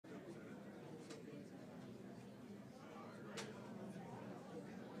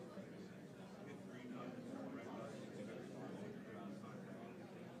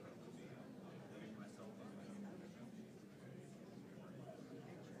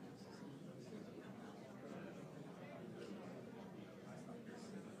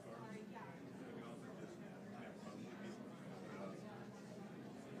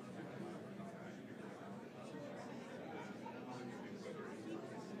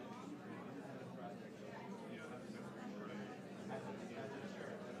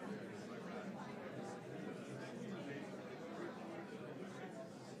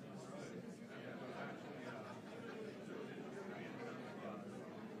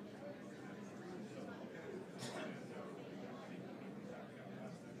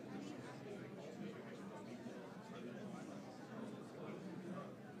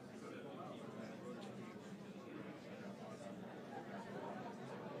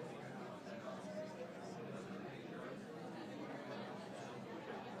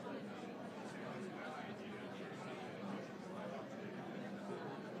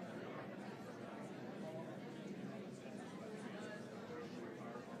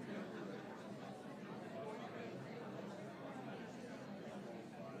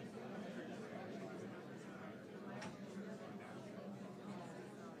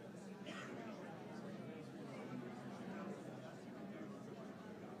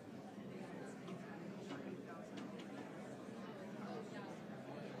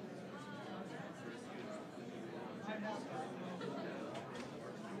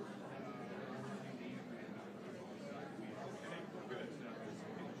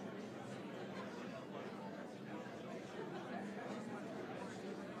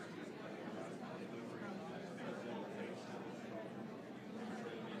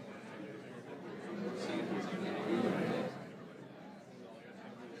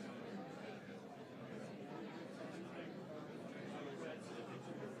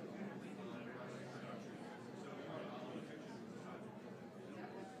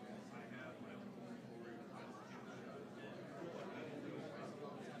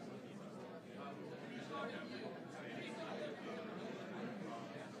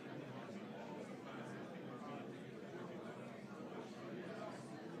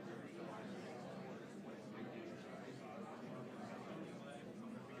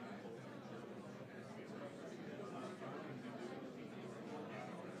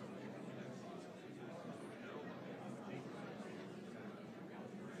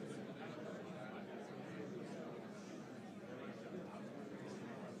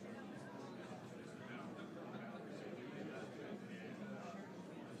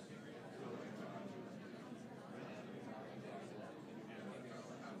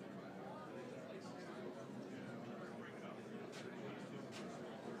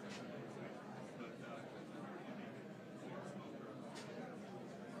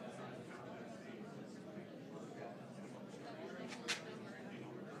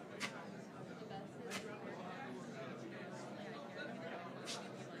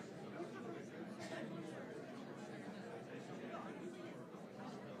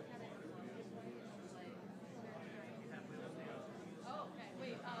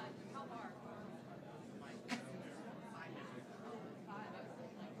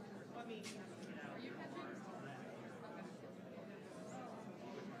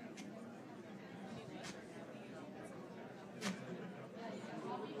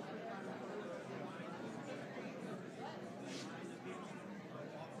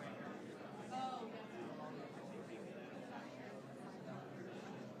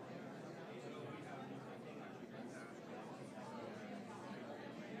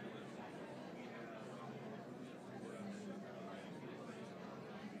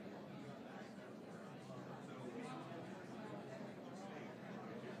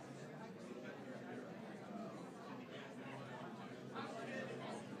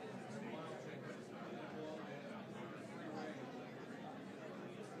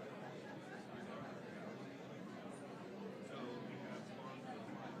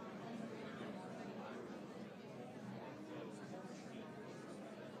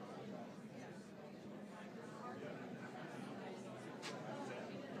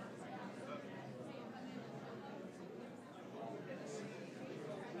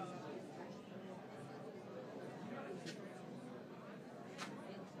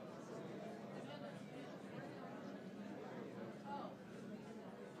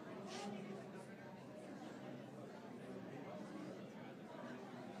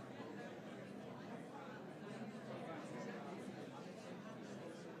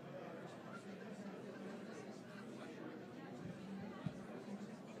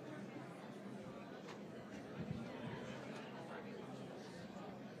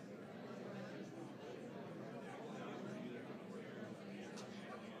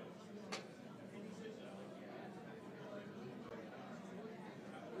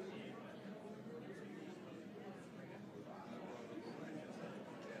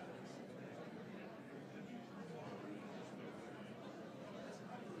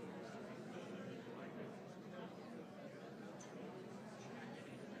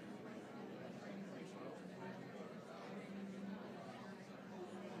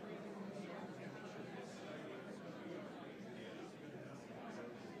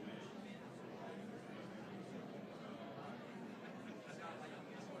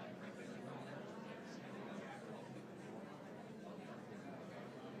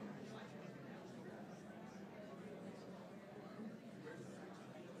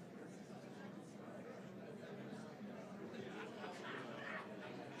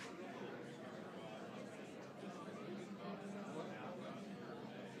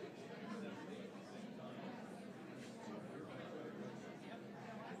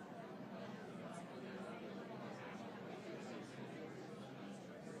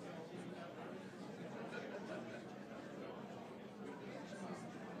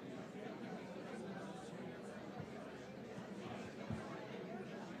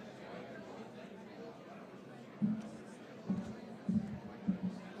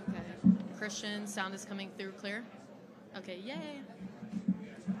Christian, sound is coming through clear? Okay, yay.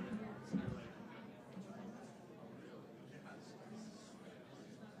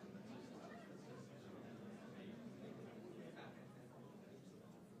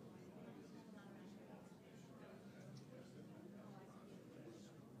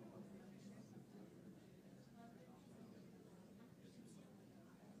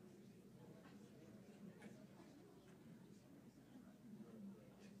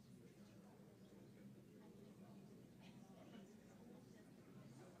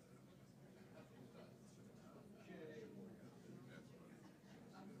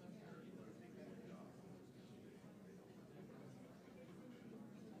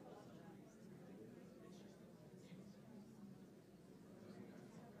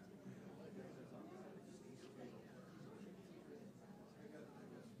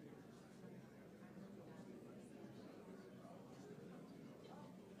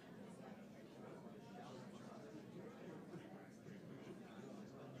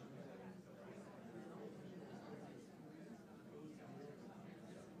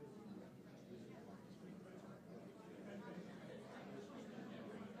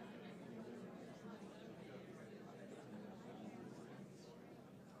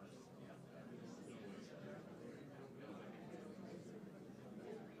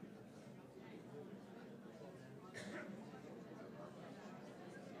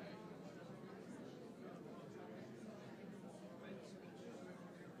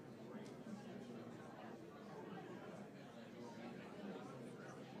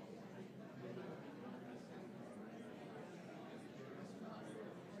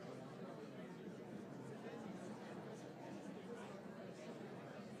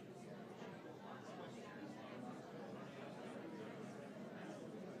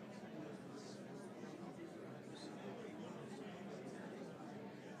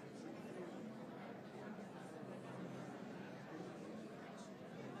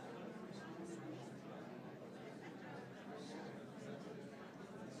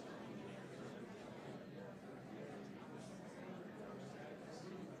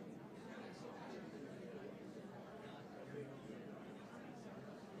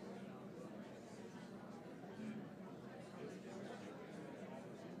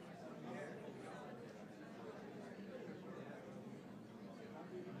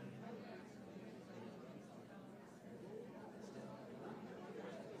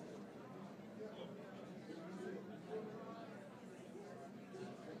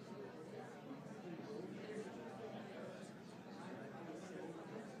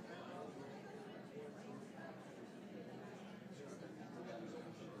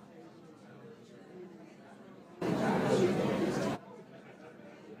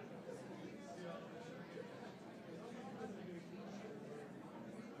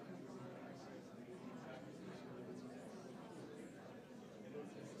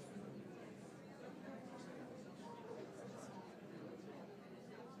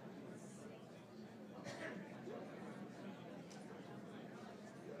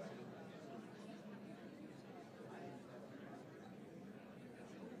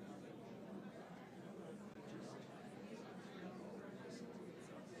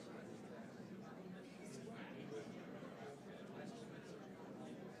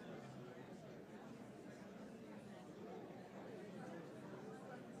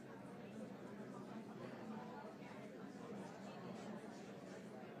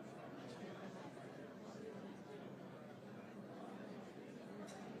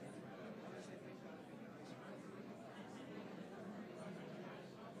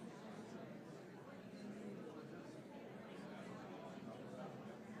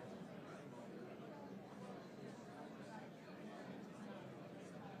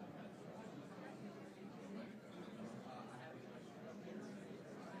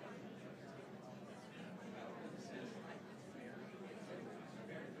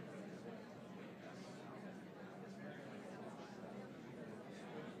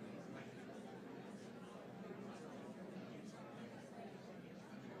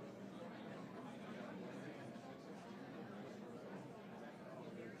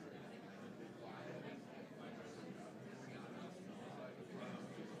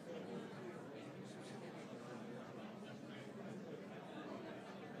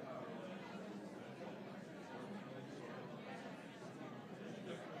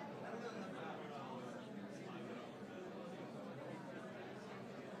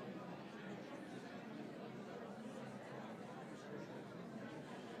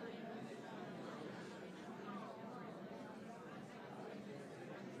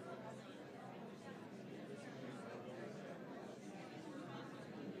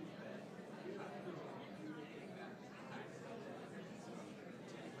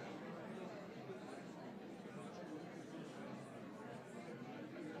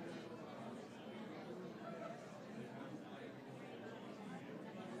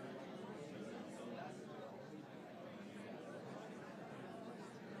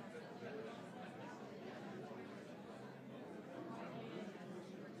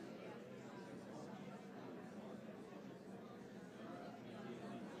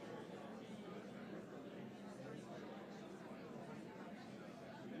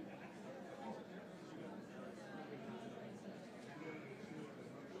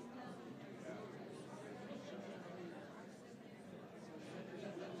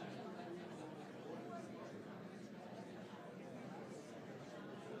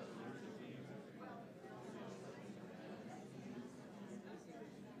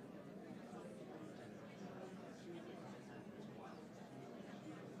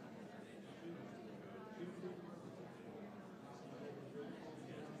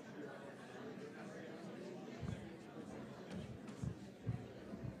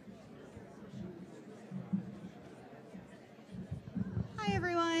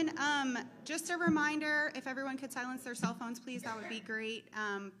 everyone. Just a reminder, if everyone could silence their cell phones, please, that would be great.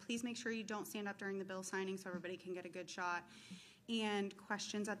 Please make sure you don't stand up during the bill signing so everybody can get a good shot. And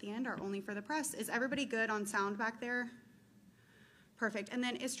questions at the end are only for the press. Is everybody good on sound back there? Perfect. And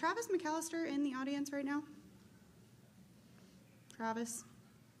then is Travis McAllister in the audience right now? Travis?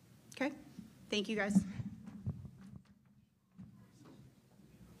 Okay. Thank you, guys.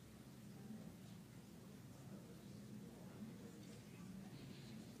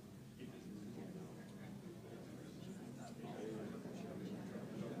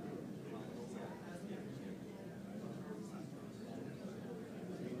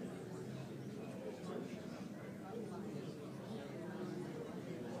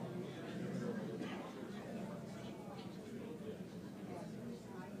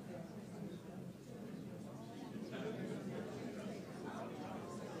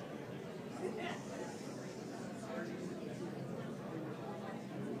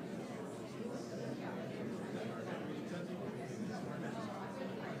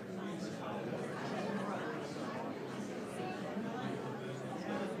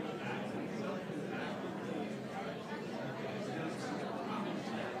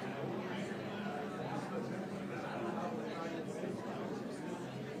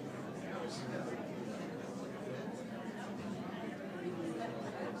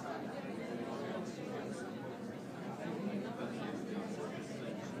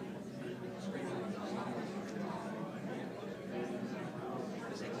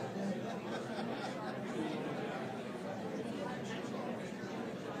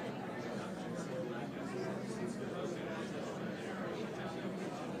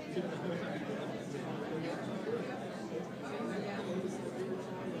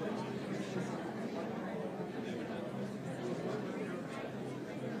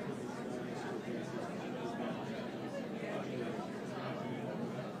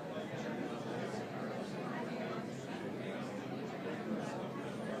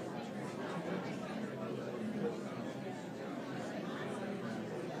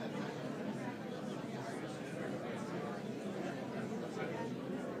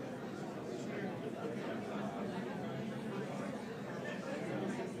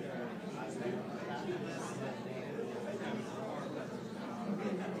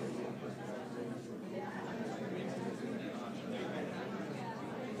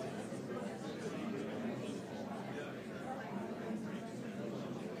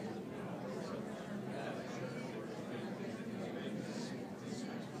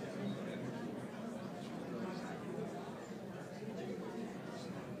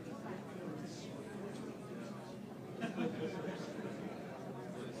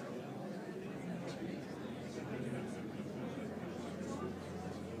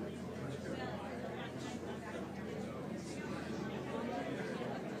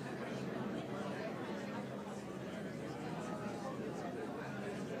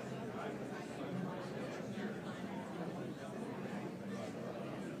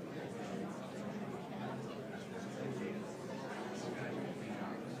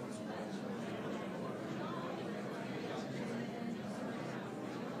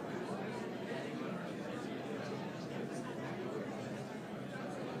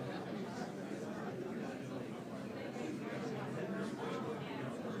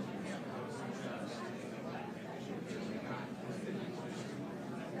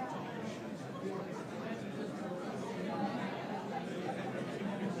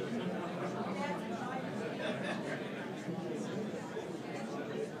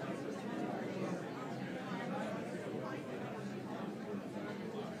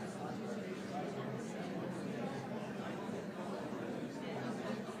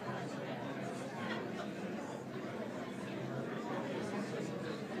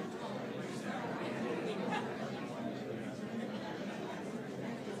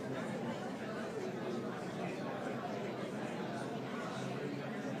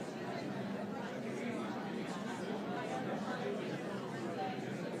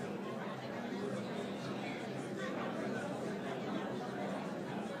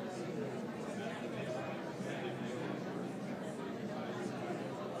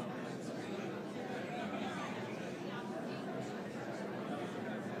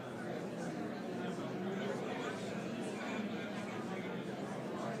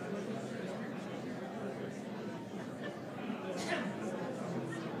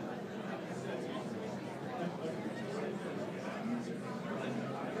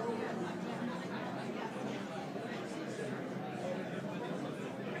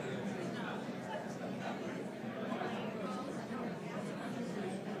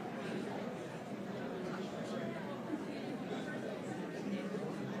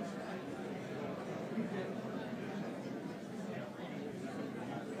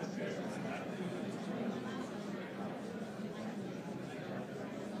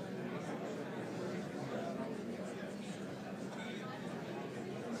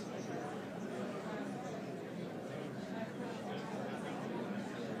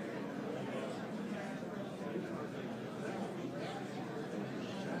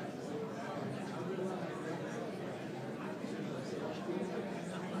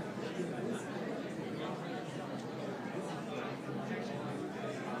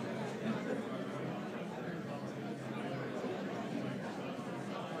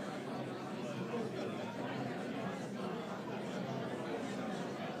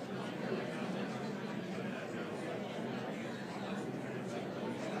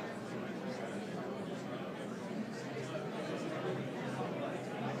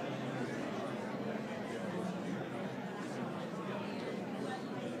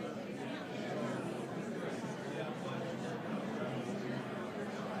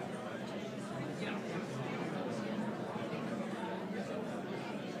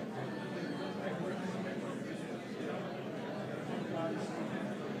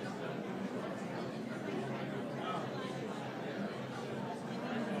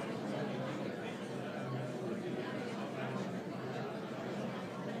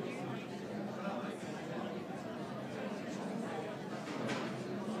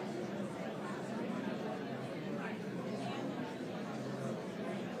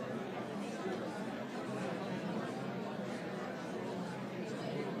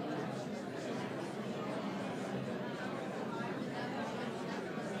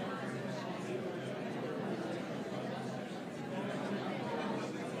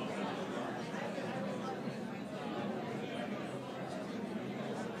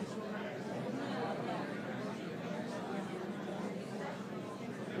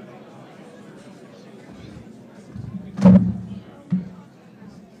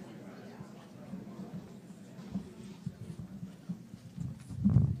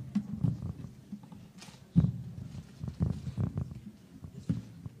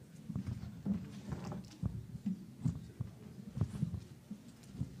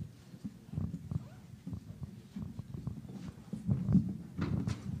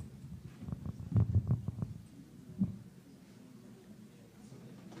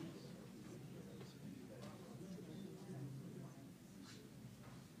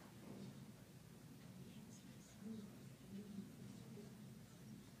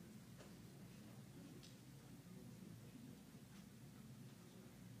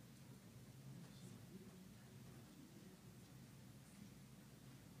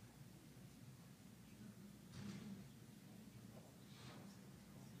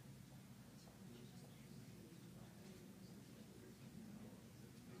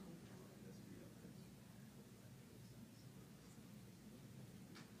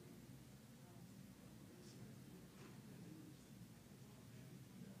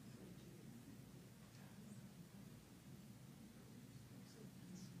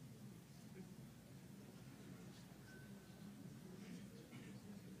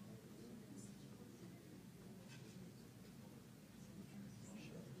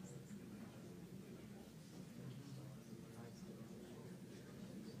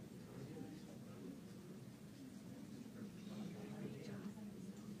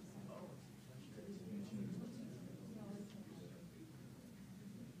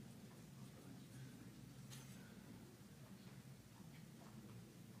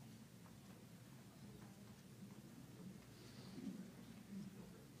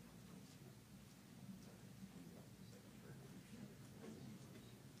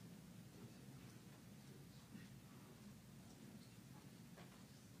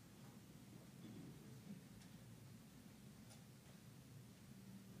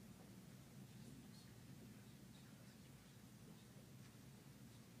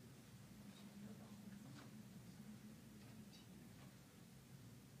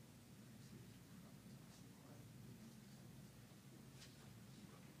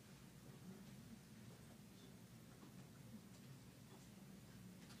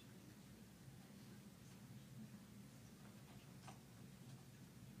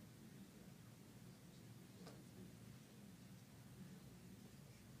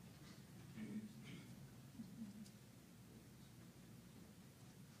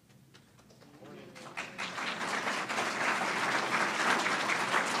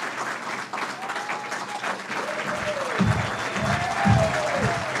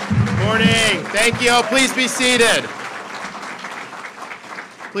 Thank you. Please be seated.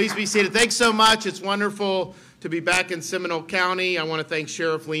 Please be seated. Thanks so much. It's wonderful to be back in Seminole County. I want to thank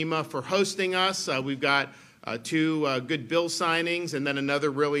Sheriff Lima for hosting us. We've got two good bill signings and then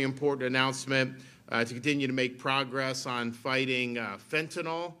another really important announcement to continue to make progress on fighting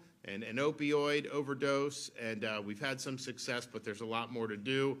fentanyl and opioid overdose. And we've had some success, but there's a lot more to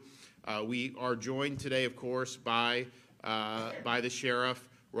do. We are joined today, of course, by the sheriff.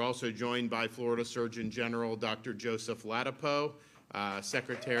 We're also joined by Florida Surgeon General Dr. Joseph Ladapo,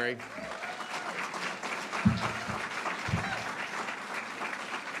 Secretary.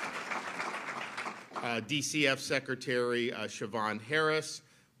 DCF Secretary Shevaun Harris.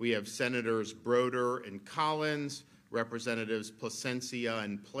 We have Senators Broder and Collins, Representatives Placencia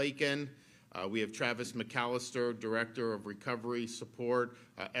and Plakin. We have Travis McAllister, Director of Recovery Support,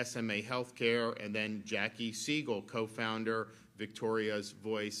 SMA Healthcare, and then Jackie Siegel, co-founder, Victoria's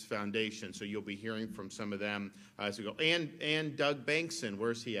Voice Foundation. So you'll be hearing from some of them as we go. And Doug Bankson,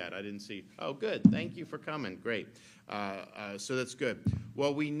 where's he at? I didn't see. Oh, good. Thank you for coming. Great. So that's good.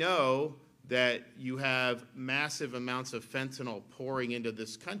 Well, we know that you have massive amounts of fentanyl pouring into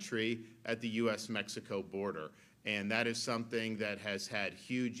this country at the U.S.-Mexico border. And that is something that has had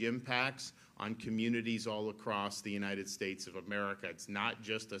huge impacts on communities all across the United States of America. It's not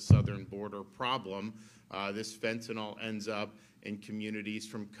just a southern border problem. This fentanyl ends up in communities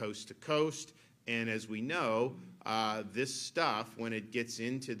from coast to coast. And as we know, this stuff, when it gets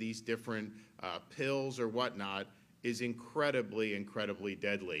into these different pills or whatnot, is incredibly, incredibly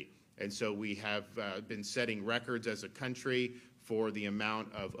deadly. And so we have been setting records as a country for the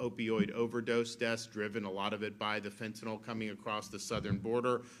amount of opioid overdose deaths, driven a lot of it by the fentanyl coming across the southern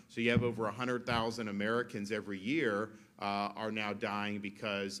border. So you have over 100,000 Americans every year are now dying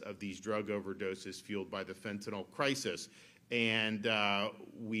because of these drug overdoses fueled by the fentanyl crisis. And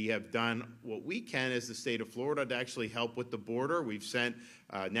we have done what we can as the state of Florida to actually help with the border. We've sent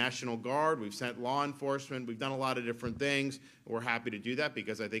National Guard, we've sent law enforcement, we've done a lot of different things. We're happy to do that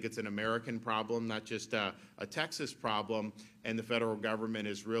because I think it's an American problem, not just a Texas problem. And the federal government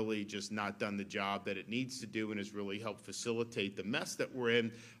has really just not done the job that it needs to do and has really helped facilitate the mess that we're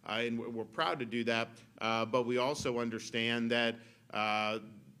in. And we're proud to do that. But we also understand that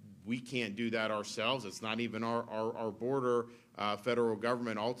we can't do that ourselves. It's not even our border. Federal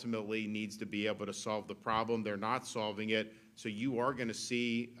government ultimately needs to be able to solve the problem. They're not solving it. So you are going to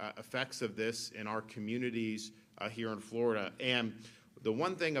see effects of this in our communities here in Florida. And the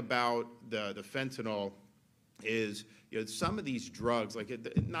one thing about the fentanyl is, some of these drugs, like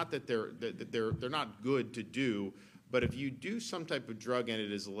not that they're not good to do, but if you do some type of drug and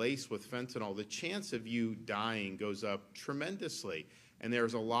it is laced with fentanyl, the chance of you dying goes up tremendously. And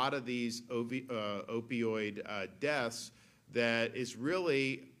there's a lot of these opioid deaths that is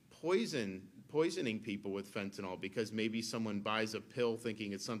really poisoning people with fentanyl, because maybe someone buys a pill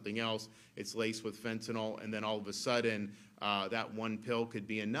thinking it's something else, it's laced with fentanyl, and then all of a sudden that one pill could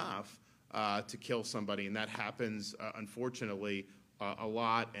be enough to kill somebody. And that happens, unfortunately, a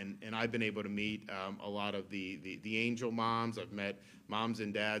lot. And I've been able to meet a lot of the angel moms. I've met moms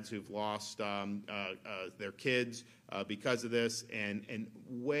and dads who've lost their kids because of this, and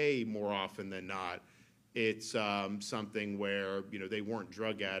way more often than not, it's something where they weren't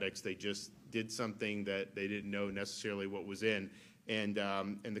drug addicts. They just did something that they didn't know necessarily what was in, and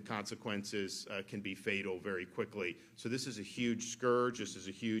the consequences can be fatal very quickly. So this is a huge scourge. This is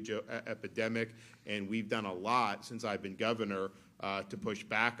a huge epidemic, and we've done a lot since I've been governor to push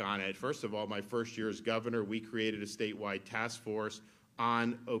back on it. First of all, my first year as governor, we created a statewide task force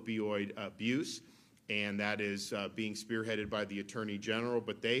on opioid abuse, and that is being spearheaded by the Attorney General.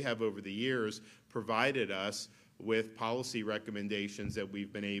 But they have, over the years, provided us with policy recommendations that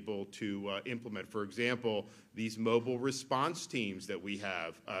we've been able to implement. For example, these mobile response teams that we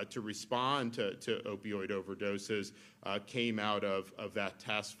have to respond to opioid overdoses came out of that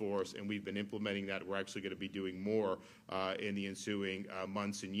task force, and we've been implementing that. We're actually going to be doing more in the ensuing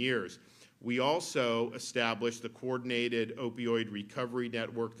months and years. We also established the Coordinated Opioid Recovery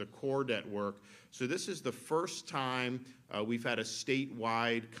Network, the CORE network. So this is the first time we've had a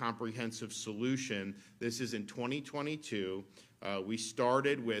statewide comprehensive solution. This is in 2022. We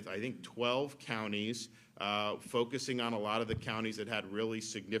started with, I think, 12 counties, focusing on a lot of the counties that had really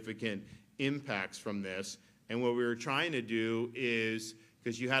significant impacts from this. And what we were trying to do is,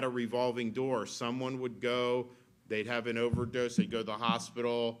 because you had a revolving door, someone would go, they'd have an overdose, they'd go to the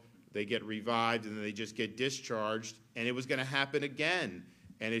hospital, they get revived, and then they just get discharged, and it was going to happen again.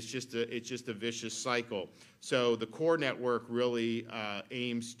 And it's just a vicious cycle. So the CORE network really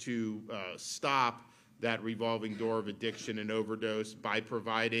aims to stop that revolving door of addiction and overdose by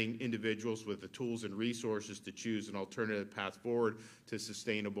providing individuals with the tools and resources to choose an alternative path forward to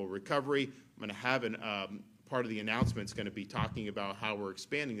sustainable recovery. I'm going to have part of the announcement is going to be talking about how we're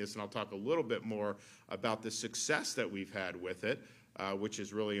expanding this, and I'll talk a little bit more about the success that we've had with it, which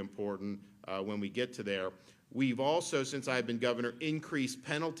is really important when we get to there. We've also, since I've been governor, increased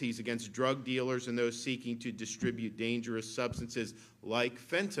penalties against drug dealers and those seeking to distribute dangerous substances like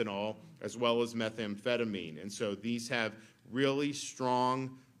fentanyl, as well as methamphetamine. And so these have really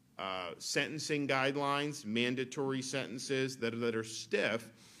strong sentencing guidelines, mandatory sentences that are stiff.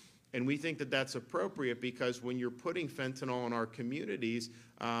 And we think that that's appropriate because when you're putting fentanyl in our communities,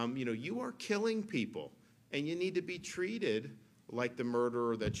 you are killing people, and you need to be treated like the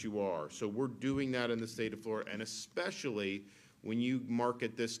murderer that you are. So we're doing that in the state of Florida, and especially when you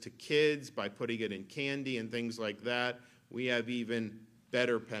market this to kids by putting it in candy and things like that, we have even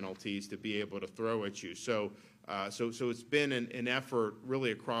better penalties to be able to throw at you. So it's been an effort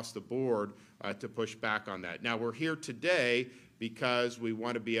really across the board to push back on that. Now we're here today because we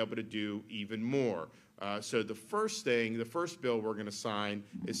want to be able to do even more. So the first bill we're going to sign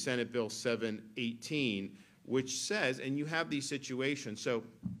is Senate Bill 718, which says, and you have these situations. So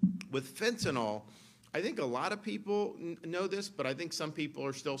with fentanyl, I think a lot of people know this, but I think some people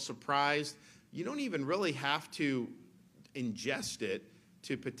are still surprised. You don't even really have to ingest it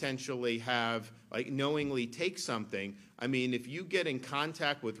to potentially have, knowingly take something. I mean, if you get in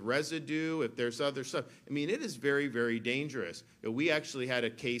contact with residue, if there's other stuff, I mean, it is very, very dangerous. We actually had a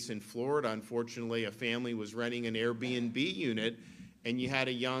case in Florida. Unfortunately, a family was renting an Airbnb unit, and you had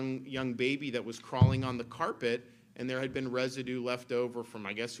a young baby that was crawling on the carpet, and there had been residue left over from,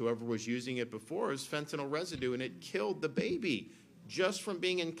 I guess, whoever was using it before. It was fentanyl residue, and it killed the baby just from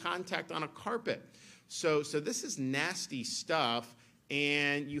being in contact on a carpet. So this is nasty stuff,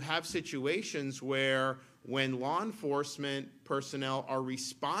 and you have situations where when law enforcement personnel are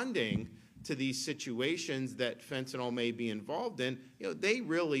responding to these situations that fentanyl may be involved in, they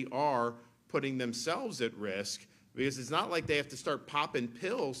really are putting themselves at risk, because it's not like they have to start popping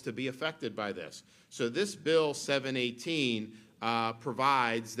pills to be affected by this. So this bill 718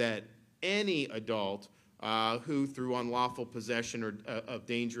 provides that any adult who, through unlawful possession of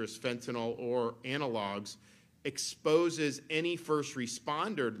dangerous fentanyl or analogs, exposes any first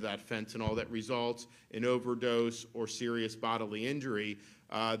responder to that fentanyl that results in overdose or serious bodily injury,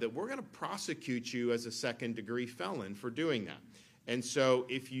 that we're going to prosecute you as a second-degree felon for doing that. And so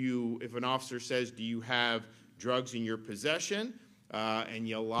if an officer says, do you have drugs in your possession, and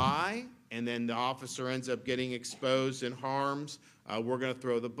you lie, and then the officer ends up getting exposed and harms, we're going to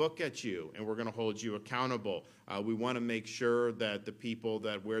throw the book at you, and we're going to hold you accountable. We want to make sure that the people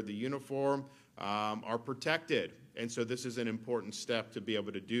that wear the uniform are protected, and so this is an important step to be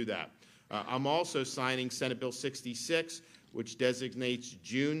able to do that. I'm also signing Senate Bill 66, which designates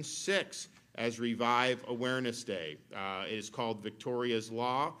June 6 as Revive Awareness Day. It is called Victoria's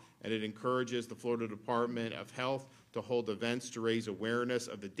Law, and it encourages the Florida Department of Health to hold events to raise awareness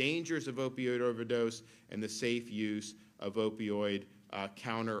of the dangers of opioid overdose and the safe use of opioid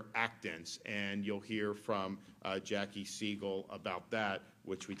counteractants. And you'll hear from Jackie Siegel about that,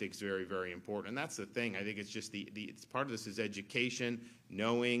 which we think is very, very important. And that's the thing. I think it's just it's part of this is education,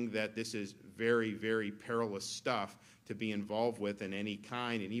 knowing that this is very, very perilous stuff to be involved with in any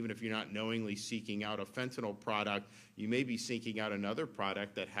kind. And even if you're not knowingly seeking out a fentanyl product, you may be seeking out another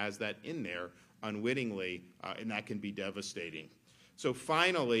product that has that in there unwittingly, and that can be devastating. So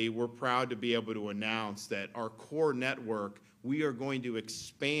finally, we're proud to be able to announce that our core network, we are going to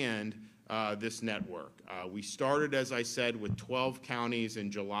expand this network. We started, as I said, with 12 counties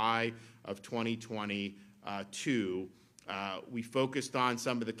in July of 2022. We focused on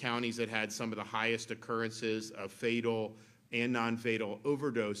some of the counties that had some of the highest occurrences of fatal and non-fatal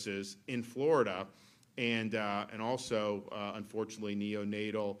overdoses in Florida, and also, unfortunately,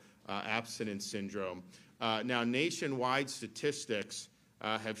 neonatal abstinence syndrome. Now, nationwide statistics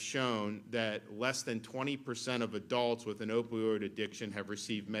have shown that less than 20% of adults with an opioid addiction have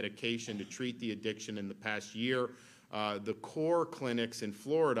received medication to treat the addiction in the past year. The core clinics in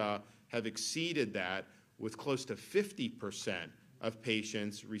Florida have exceeded that, with close to 50% of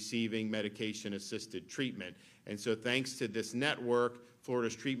patients receiving medication-assisted treatment. And so thanks to this network,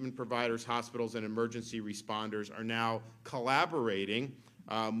 Florida's treatment providers, hospitals, and emergency responders are now collaborating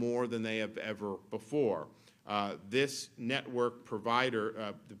more than they have ever before. This network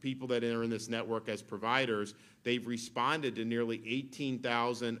provider, the people that are in this network as providers, they've responded to nearly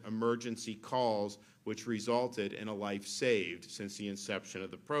 18,000 emergency calls, which resulted in a life saved since the inception of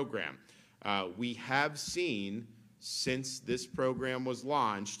the program. We have seen, since this program was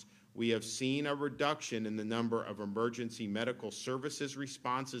launched, we have seen a reduction in the number of emergency medical services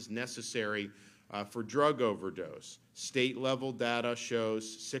responses necessary for drug overdose. State-level data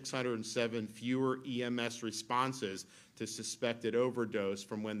shows 607 fewer EMS responses to suspected overdose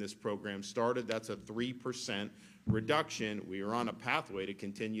from when this program started. That's a 3% reduction. We are on a pathway to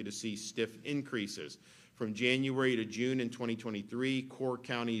continue to see stiff increases. From January to June in 2023, core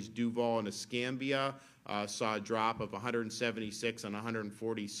counties Duval and Escambia saw a drop of 176 and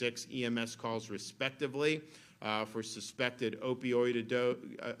 146 EMS calls respectively for suspected opioid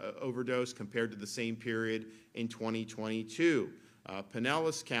overdose compared to the same period in 2022.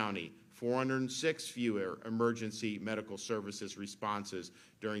 Pinellas County, 406 fewer emergency medical services responses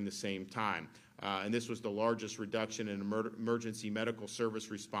during the same time. And this was the largest reduction in emergency medical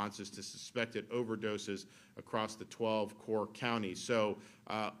service responses to suspected overdoses across the 12 core counties. So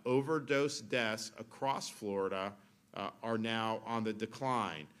overdose deaths across Florida are now on the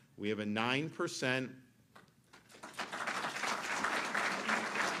decline. We have a 9%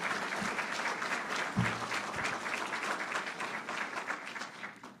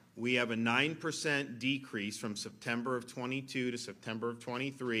 We have a 9% decrease from September of 22 to September of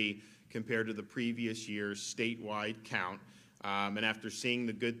 23 compared to the previous year's statewide count. And after seeing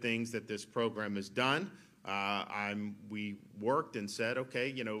the good things that this program has done, we worked and said, okay,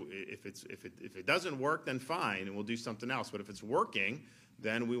 you know, if it doesn't work, then fine, and we'll do something else. But if it's working,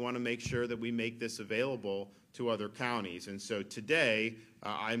 then we want to make sure that we make this available to other counties. And so today,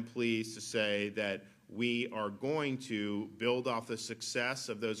 I'm pleased to say that we are going to build off the success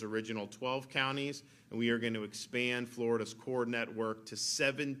of those original 12 counties, and we are going to expand Florida's core network to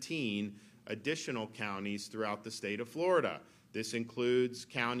 17 additional counties throughout the state of Florida. This includes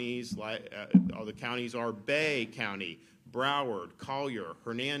counties like, all the counties are Bay County, Broward, Collier,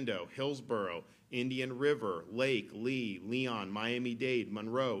 Hernando, Hillsborough, Indian River, Lake, Lee, Leon, Miami-Dade,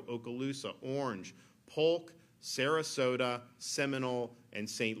 Monroe, Okaloosa, Orange, Polk, Sarasota, Seminole, and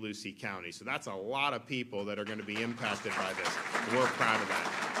St. Lucie County. So that's a lot of people that are going to be impacted by this. We're proud of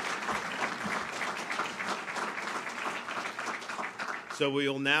that. So we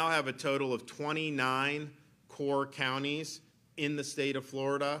will now have a total of 29 core counties in the state of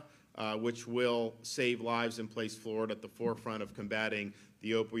Florida, which will save lives and place Florida at the forefront of combating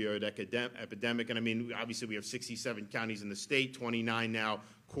the opioid epidemic. And I mean, obviously we have 67 counties in the state, 29 now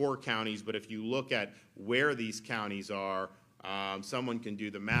core counties, but if you look at where these counties are, someone can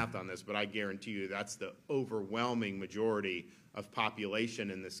do the math on this, but I guarantee you that's the overwhelming majority of population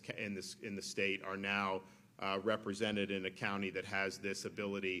in the state are now represented in a county that has this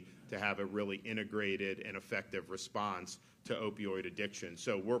ability to have a really integrated and effective response to opioid addiction.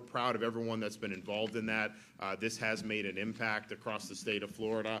 So we're proud of everyone that's been involved in that. This has made an impact across the state of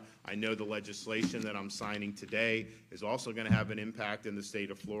Florida. I know the legislation that I'm signing today is also going to have an impact in the state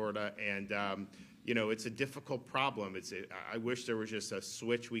of Florida, and you know, it's a difficult problem. I wish there was just a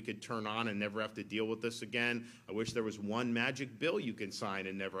switch we could turn on and never have to deal with this again. I wish there was one magic bill you can sign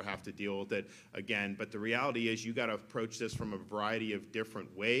and never have to deal with it again. But the reality is you got to approach this from a variety of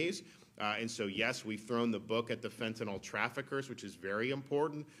different ways. And so, yes, we've thrown the book at the fentanyl traffickers, which is very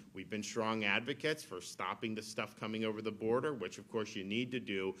important. We've been strong advocates for stopping the stuff coming over the border, which, of course, you need to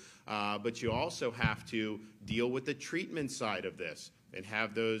do. But you also have to deal with the treatment side of this and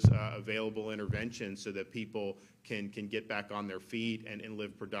have those available interventions so that people can get back on their feet and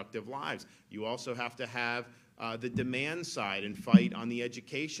live productive lives. You also have to have the demand side and fight on the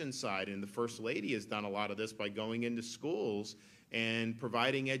education side. And the First Lady has done a lot of this by going into schools and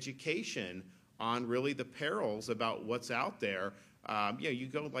providing education on really the perils about what's out there. You know, you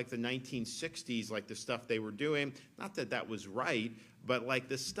go like the 1960s, like the stuff they were doing, not that that was right, but like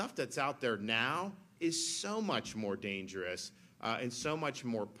the stuff that's out there now is so much more dangerous and so much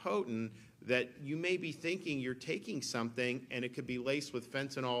more potent that you may be thinking you're taking something and it could be laced with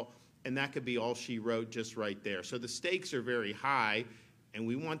fentanyl, and that could be all she wrote just right there. So the stakes are very high, and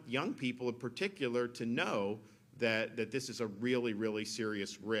we want young people in particular to know that this is a really, really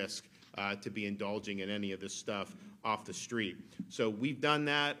serious risk to be indulging in any of this stuff off the street. So we've done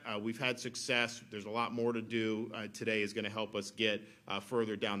that. We've had success. There's a lot more to do. Today is going to help us get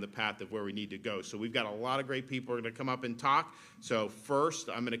further down the path of where we need to go. So we've got a lot of great people who are going to come up and talk. So first,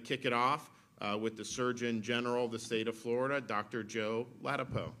 I'm going to kick it off with the Surgeon General of the state of Florida, Dr. Joe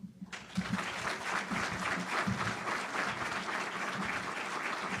Ladapo.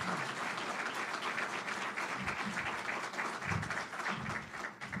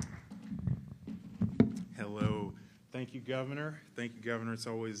 Thank you, Governor. Thank you, Governor. It's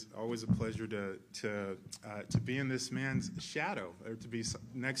always a pleasure to be in this man's shadow, or to be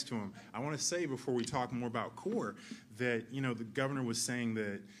next to him. I want to say before we talk more about CORE that, you know, the Governor was saying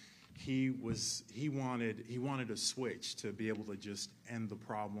that he wanted a switch to be able to just end the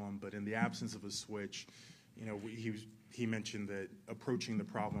problem, but in the absence of a switch, he mentioned that approaching the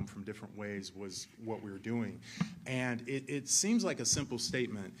problem from different ways was what we were doing. And it seems like a simple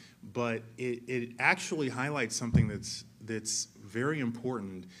statement, but it actually highlights something that's very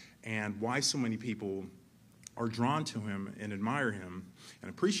important, and why so many people are drawn to him and admire him and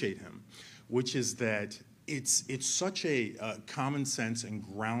appreciate him, which is that it's such a common sense and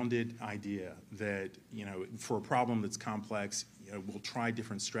grounded idea that, for a problem that's complex, we'll try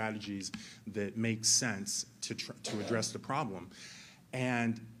different strategies that make sense to address the problem.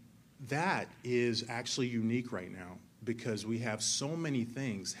 And that is actually unique right now, because we have so many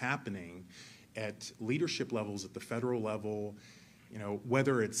things happening at leadership levels, at the federal level,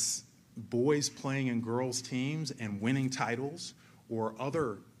 whether it's boys playing in girls' teams and winning titles, or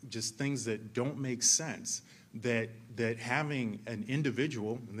other just things that don't make sense, that having an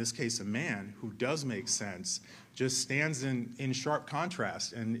individual, in this case a man, who does make sense, just stands in sharp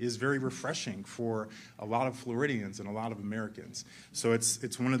contrast and is very refreshing for a lot of Floridians and a lot of Americans. So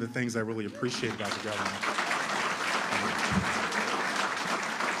it's one of the things I really appreciate about the governor.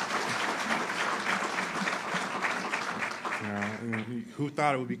 Who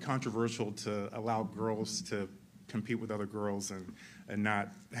thought it would be controversial to allow girls to compete with other girls and not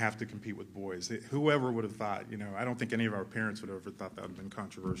have to compete with boys? Whoever would have thought, I don't think any of our parents would have ever thought that would have been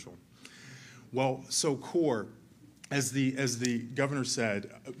controversial. Well, so CORE, as the governor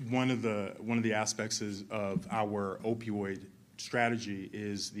said, one of the aspects of our opioid strategy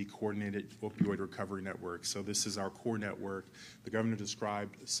is the Coordinated Opioid Recovery Network. So this is our core network. The governor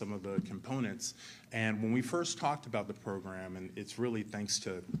described some of the components. And when we first talked about the program, and it's really thanks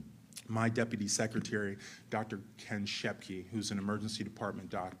to my deputy secretary, Dr. Ken Shepke, who's an emergency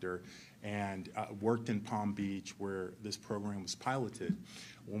department doctor and worked in Palm Beach where this program was piloted.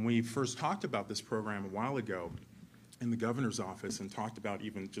 When we first talked about this program a while ago in the governor's office and talked about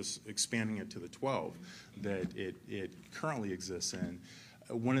even just expanding it to the 12 that it currently exists in,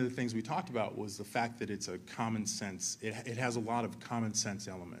 one of the things we talked about was the fact that it's a common sense, it has a lot of common sense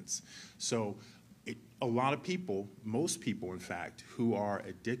elements. So a lot of people, most people in fact, who are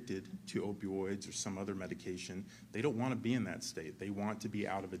addicted to opioids or some other medication, they don't want to be in that state. They want to be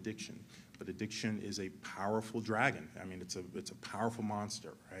out of addiction. But addiction is a powerful dragon. I mean, it's a powerful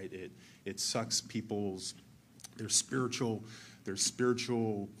monster, right? It sucks their spiritual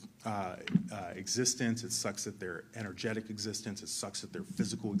existence. It sucks at their energetic existence. It sucks at their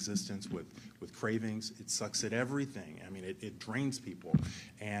physical existence with cravings. It sucks at everything. I mean, it drains people,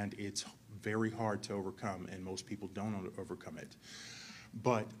 and it's very hard to overcome, and most people don't overcome it.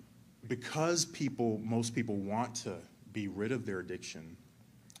 But because most people want to be rid of their addiction,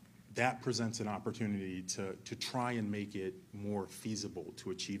 that presents an opportunity to try and make it more feasible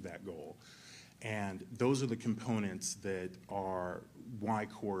to achieve that goal. And those are the components that are why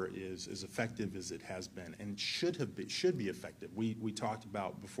CORE is as effective as it has been and should be effective. We talked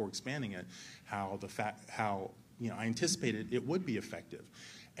about before expanding it how I anticipated it would be effective.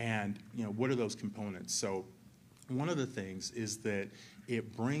 And what are those components? So one of the things is that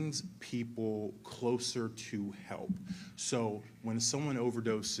it brings people closer to help. So when someone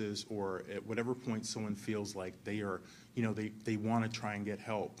overdoses, or at whatever point someone feels like they are, they want to try and get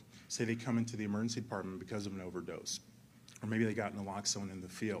help. Say they come into the emergency department because of an overdose, or maybe they got naloxone in the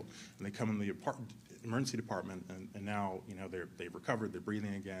field, and they come in the emergency department, and now they've recovered, they're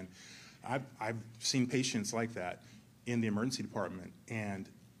breathing again. I've seen patients like that in the emergency department, and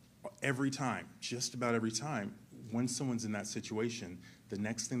just about every time, when someone's in that situation, the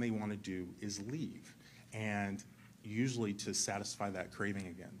next thing they want to do is leave, and usually to satisfy that craving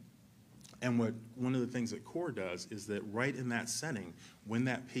again. And one of the things that CORE does is that right in that setting, when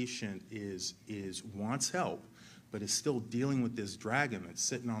that patient wants help, but is still dealing with this dragon that's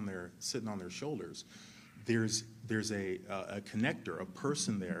sitting on their shoulders, there's a connector, a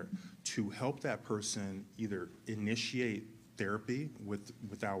person there to help that person either initiate therapy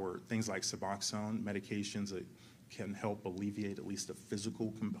with our things like Suboxone, medications that can help alleviate at least a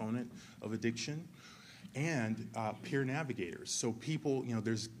physical component of addiction, and peer navigators. So people,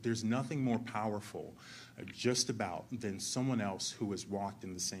 there's nothing more powerful just about than someone else who has walked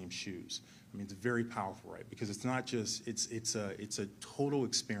in the same shoes. I mean, it's very powerful, right? Because it's not just, it's a total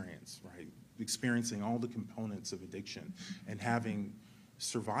experience, right? Experiencing all the components of addiction and having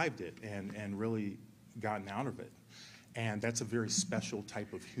survived it and really gotten out of it. And that's a very special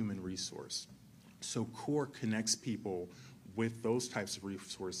type of human resource. So CORE connects people with those types of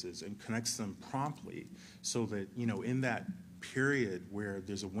resources and connects them promptly so that, in that period where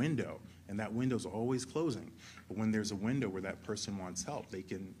there's a window and that window's always closing. But when there's a window where that person wants help, they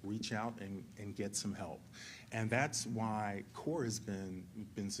can reach out and get some help. And that's why CORE has been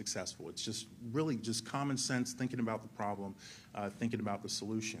successful. It's just really just common sense, thinking about the problem, thinking about the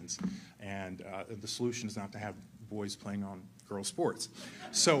solutions. And the solution is not to have boys playing on girls' sports.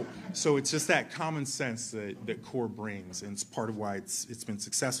 So it's just that common sense that CORE brings, and it's part of why it's been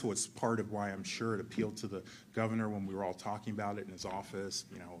successful. It's part of why I'm sure it appealed to the governor when we were all talking about it in his office,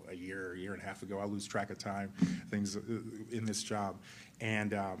 a year and a half ago. I lose track of time, things in this job.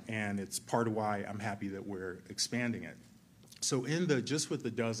 And it's part of why I'm happy that we're expanding it. So just with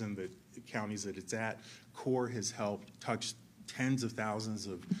the dozen counties that it's at, CORE has helped touch tens of thousands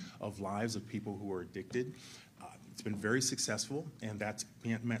of lives of people who are addicted. It's been very successful, and that's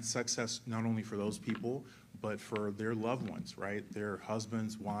meant success not only for those people, but for their loved ones, right? Their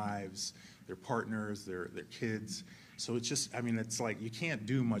husbands, wives, their partners, their kids. So it's just, it's like you can't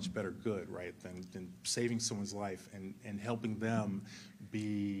do much better good, right, than saving someone's life and helping them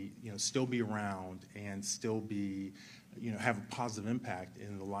still be around and still be, have a positive impact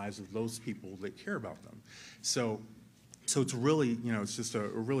in the lives of those people that care about them. So it's really, it's just a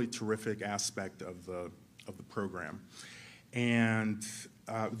really terrific aspect of the program. And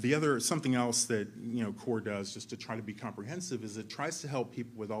something else that CORE does, just to try to be comprehensive, is it tries to help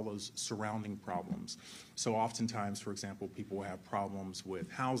people with all those surrounding problems. So oftentimes, for example, people will have problems with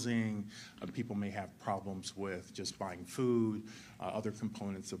housing, people may have problems with just buying food, other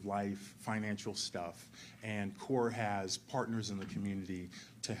components of life, financial stuff, and CORE has partners in the community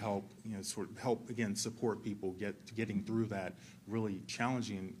to help, again, support people getting through that really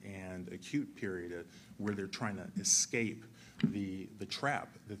challenging and acute period where they're trying to escape the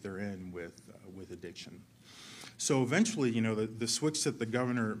trap that they're in with addiction. So eventually, the switch that the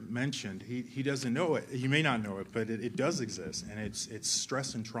governor mentioned, he doesn't know it. He may not know it, but it does exist, and it's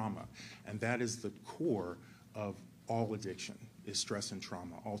stress and trauma, and that is the core of all addiction, is stress and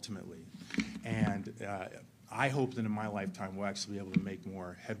trauma ultimately. And I hope that in my lifetime we'll actually be able to make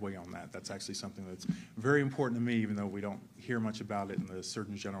more headway on that. That's actually something that's very important to me, even though we don't hear much about it in the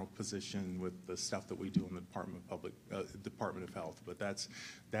Surgeon General position with the stuff that we do in the Department of Health. But that's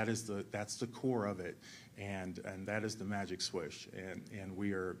the core of it, and that is the magic switch. And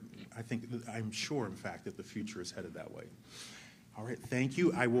I'm sure, in fact, that the future is headed that way. All right, thank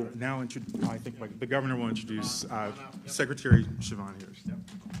you. I will now the governor will introduce Secretary Shevaun here. Yep.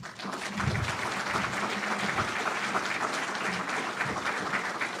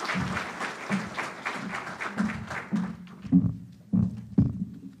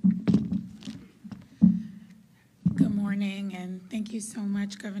 Thank you so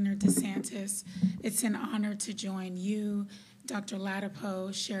much, Governor DeSantis. It's an honor to join you, Dr.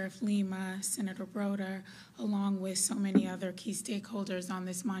 Ladapo, Sheriff Lima, Senator Broder, along with so many other key stakeholders on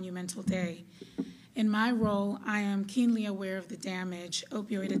this monumental day. In my role, I am keenly aware of the damage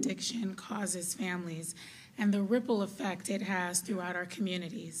opioid addiction causes families and the ripple effect it has throughout our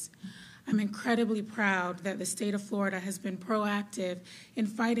communities. I'm incredibly proud that the state of Florida has been proactive in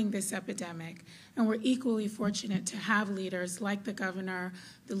fighting this epidemic, and we're equally fortunate to have leaders like the governor,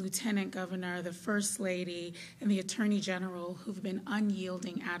 the lieutenant governor, the first lady, and the attorney general who've been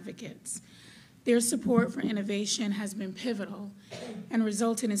unyielding advocates. Their support for innovation has been pivotal and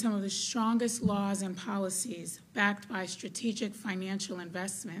resulted in some of the strongest laws and policies backed by strategic financial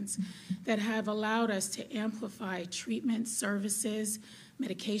investments that have allowed us to amplify treatment services,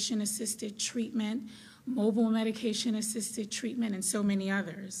 medication-assisted treatment, mobile medication-assisted treatment, and so many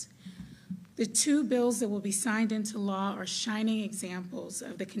others. The two bills that will be signed into law are shining examples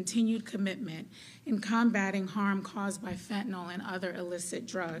of the continued commitment in combating harm caused by fentanyl and other illicit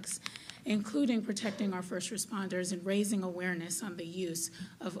drugs, including protecting our first responders and raising awareness on the use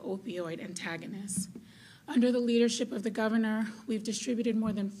of opioid antagonists. Under the leadership of the governor, we've distributed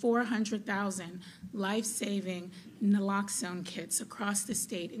more than 400,000 life-saving naloxone kits across the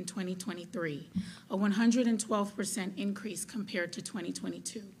state in 2023, a 112% increase compared to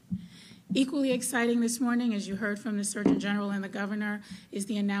 2022. Equally exciting this morning, as you heard from the Surgeon General and the governor, is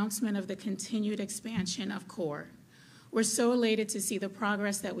the announcement of the continued expansion of CORE. We're so elated to see the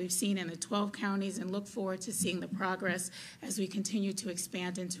progress that we've seen in the 12 counties and look forward to seeing the progress as we continue to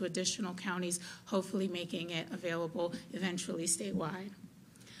expand into additional counties, hopefully making it available eventually statewide.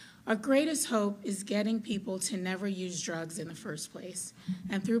 Our greatest hope is getting people to never use drugs in the first place.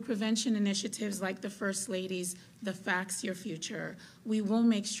 And through prevention initiatives like the First Lady's The Facts Your Future, we will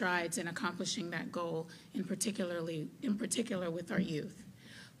make strides in accomplishing that goal, in particular with our youth.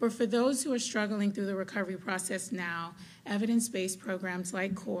 But for those who are struggling through the recovery process now, evidence-based programs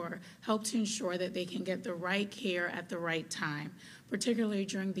like CORE help to ensure that they can get the right care at the right time, particularly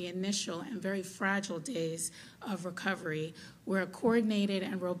during the initial and very fragile days of recovery, where a coordinated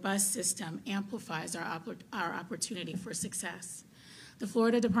and robust system amplifies our opportunity for success. The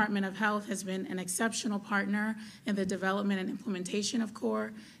Florida Department of Health has been an exceptional partner in the development and implementation of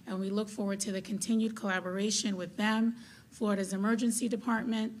CORE, and we look forward to the continued collaboration with them, Florida's Emergency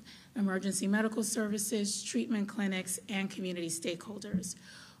Department, emergency medical services, treatment clinics, and community stakeholders.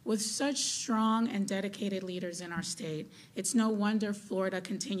 With such strong and dedicated leaders in our state, it's no wonder Florida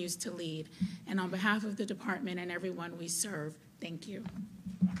continues to lead. And on behalf of the department and everyone we serve, thank you.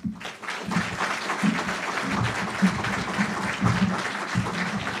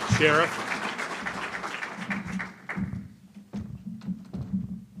 Sheriff.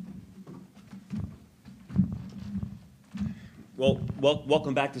 Well,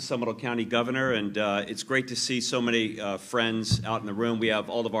 welcome back to Seminole County, Governor, and it's great to see so many friends out in the room. We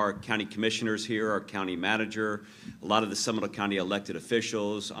have all of our county commissioners here, our county manager, a lot of the Seminole County elected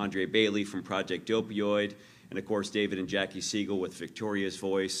officials, Andre Bailey from Project Opioid, and of course David and Jackie Siegel with Victoria's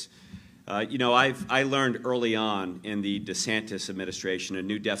Voice. You know, I learned early on in the DeSantis administration a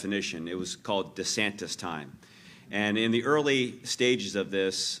new definition. It was called DeSantis time. And in the early stages of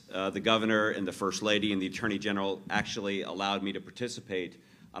this, the governor and the first lady and the attorney general actually allowed me to participate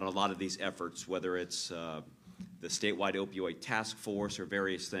on a lot of these efforts, whether it's the statewide opioid task force or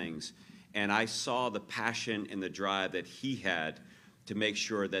various things. And I saw the passion and the drive that he had to make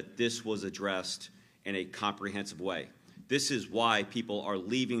sure that this was addressed in a comprehensive way. This is why people are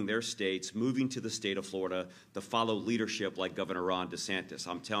leaving their states, moving to the state of Florida to follow leadership like Governor Ron DeSantis.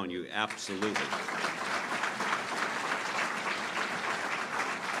 I'm telling you, absolutely.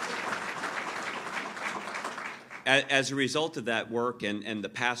 As a result of that work and the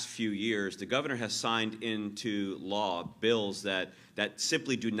past few years, the governor has signed into law bills that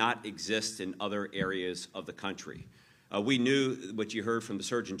simply do not exist in other areas of the country. We knew, what you heard from the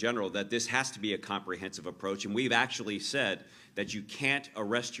Surgeon General, that this has to be a comprehensive approach, and we've actually said that you can't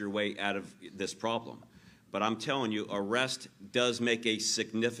arrest your way out of this problem. But I'm telling you, arrest does make a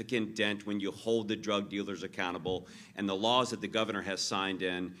significant dent when you hold the drug dealers accountable, and the laws that the governor has signed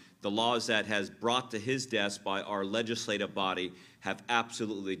in, the laws that has brought to his desk by our legislative body have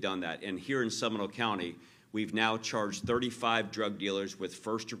absolutely done that. And here in Seminole County, we've now charged 35 drug dealers with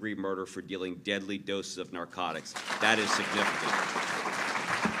first-degree murder for dealing deadly doses of narcotics. That is significant.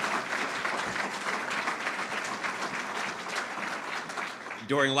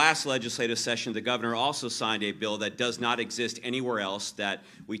 During last legislative session, the governor also signed a bill that does not exist anywhere else, that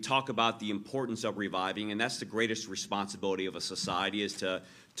we talk about the importance of reviving, and that's the greatest responsibility of a society, is to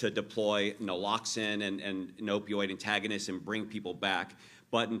deploy naloxone and an opioid antagonist and bring people back.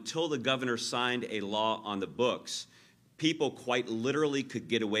 But until the governor signed a law on the books, people quite literally could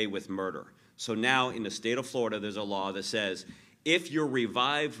get away with murder. So now in the state of Florida, there's a law that says, if you're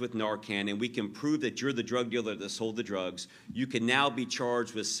revived with Narcan and we can prove that you're the drug dealer that sold the drugs, you can now be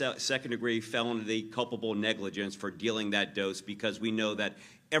charged with second-degree felony culpable negligence for dealing that dose, because we know that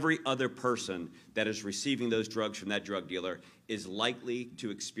every other person that is receiving those drugs from that drug dealer is likely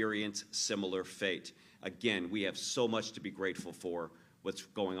to experience similar fate. Again, we have so much to be grateful for what's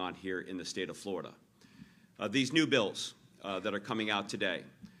going on here in the state of Florida. These new bills that are coming out today.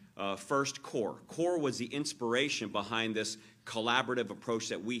 First, CORE. CORE was the inspiration behind this collaborative approach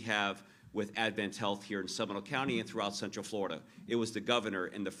that we have with Advent Health here in Seminole County and throughout Central Florida. It was the governor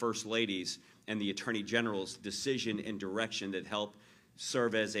and the first ladies and the attorney general's decision and direction that helped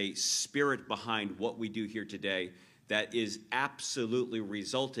serve as a spirit behind what we do here today that is absolutely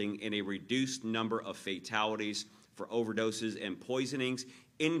resulting in a reduced number of fatalities for overdoses and poisonings,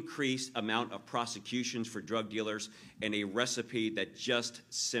 increased amount of prosecutions for drug dealers, and a recipe that just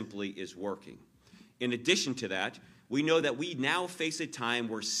simply is working. In addition to that, we know that we now face a time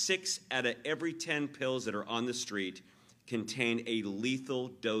where 6 out of every 10 pills that are on the street contain a lethal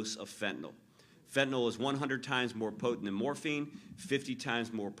dose of fentanyl. Fentanyl is 100 times more potent than morphine, 50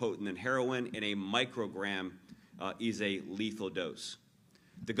 times more potent than heroin, and a microgram is a lethal dose.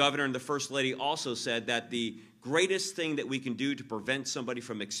 The governor and the first lady also said that the greatest thing that we can do to prevent somebody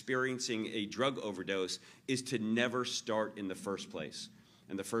from experiencing a drug overdose is to never start in the first place.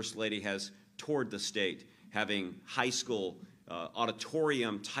 And the first lady has toured the state, having high school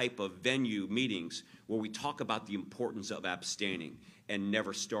auditorium type of venue meetings where we talk about the importance of abstaining and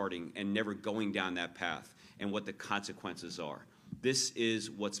never starting and never going down that path and what the consequences are. This is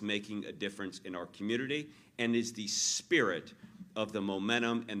what's making a difference in our community and is the spirit of the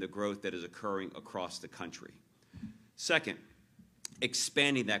momentum and the growth that is occurring across the country. Second,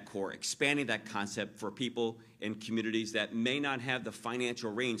 expanding that core, expanding that concept for people in communities that may not have the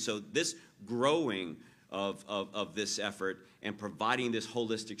financial range. So this growing of this effort and providing this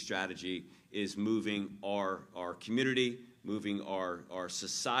holistic strategy is moving our community, moving our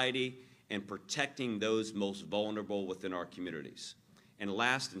society, and protecting those most vulnerable within our communities. And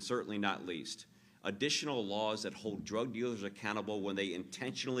last and certainly not least, additional laws that hold drug dealers accountable when they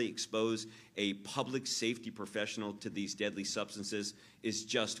intentionally expose a public safety professional to these deadly substances is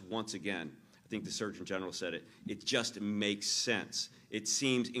just, once again, I think the Surgeon General said it, it just makes sense. It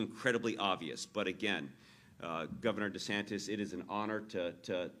seems incredibly obvious, but again, Governor DeSantis, it is an honor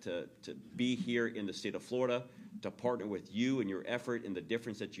to be here in the state of Florida, to partner with you and your effort and the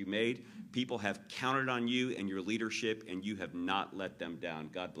difference that you made. People have counted on you and your leadership, and you have not let them down.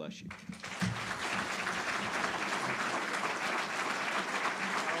 God bless you.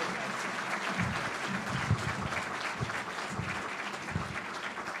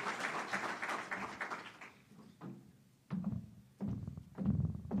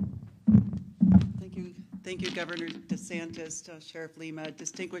 Thank you, Governor DeSantis, Sheriff Lima,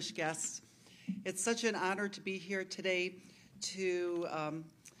 distinguished guests. It's such an honor to be here today to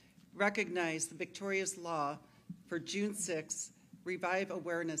recognize the victorious law for June 6th, Revive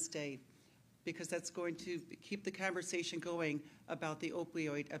Awareness Day, because that's going to keep the conversation going about the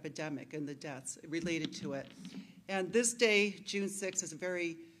opioid epidemic and the deaths related to it. And this day, June 6th, is a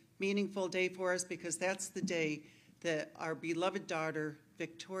very meaningful day for us because that's the day that our beloved daughter,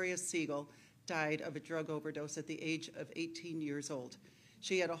 Victoria Siegel, died of a drug overdose at the age of 18 years old.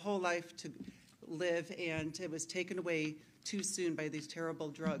 She had a whole life to live, and it was taken away too soon by these terrible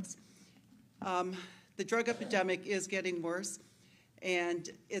drugs. The drug epidemic is getting worse, and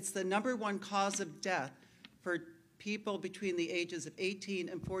it's the #1 cause of death for people between the ages of 18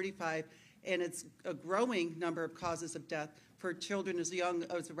 and 45, and it's a growing number of causes of death for children as young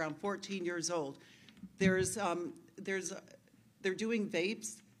as around 14 years old. They're doing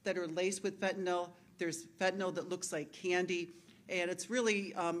vapes that are laced with fentanyl. There's fentanyl that looks like candy, and it's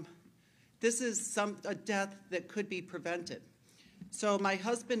really, this is a death that could be prevented. So my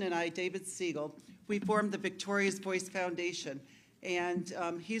husband and I, David Siegel, we formed the Victoria's Voice Foundation, and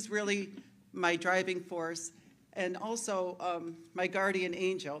he's really my driving force, and also my guardian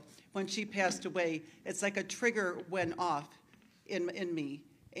angel. When she passed away, it's like a trigger went off in me,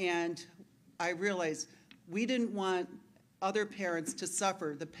 and I realized we didn't want other parents to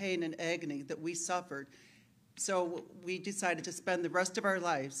suffer the pain and agony that we suffered. So we decided to spend the rest of our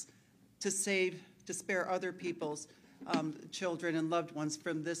lives to spare other people's children and loved ones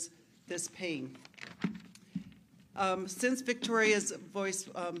from this pain. Since Victoria's Voice,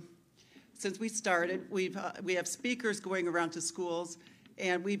 since we started, we have speakers going around to schools,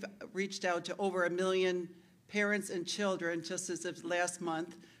 and we've reached out to over 1 million parents and children just as of last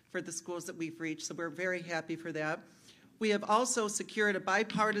month for the schools that we've reached, so we're very happy for that. We have also secured a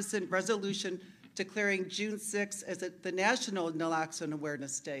bipartisan resolution declaring June 6th as the National Naloxone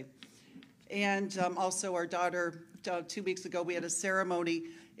Awareness Day. And also our daughter, 2 weeks ago, we had a ceremony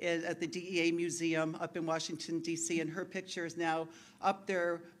at the DEA Museum up in Washington, D.C., and her picture is now up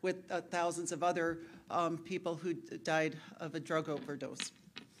there with thousands of other people who died of a drug overdose.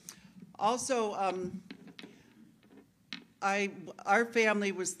 Also, our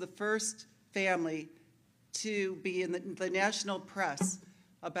family was the first family to be in the national press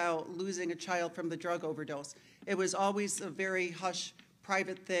about losing a child from the drug overdose. It was always a very hush,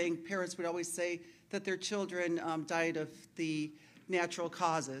 private thing. Parents would always say that their children died of the natural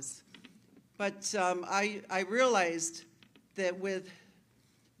causes. But I realized that with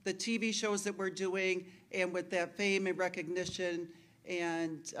the TV shows that we're doing and with that fame and recognition,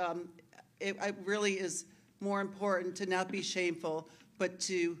 and it really is more important to not be shameful, but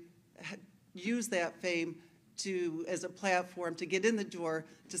to use that fame as a platform to get in the door,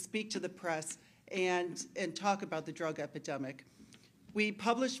 to speak to the press, and talk about the drug epidemic. We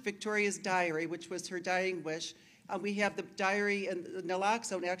published Victoria's diary, which was her dying wish. We have the diary and the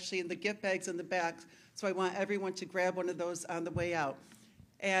naloxone actually in the gift bags in the back, so I want everyone to grab one of those on the way out.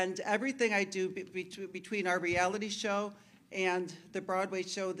 And everything I do between our reality show and the Broadway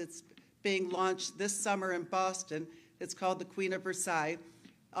show that's being launched this summer in Boston, it's called The Queen of Versailles.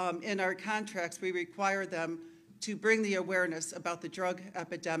 In our contracts, we require them to bring the awareness about the drug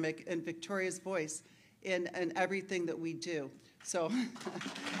epidemic and Victoria's voice in everything that we do. So,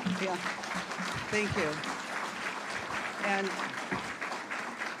 yeah, thank you.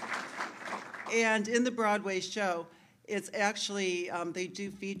 And in the Broadway show, it's actually, they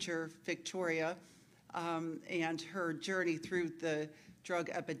do feature Victoria and her journey through the drug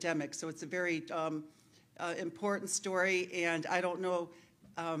epidemic. So it's a very important story, and I don't know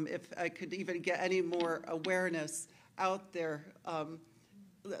if I could even get any more awareness out there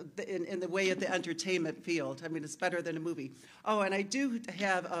in the way of the entertainment field. I mean, it's better than a movie. Oh, and I do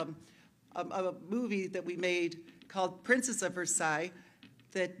have a movie that we made called Princess of Versailles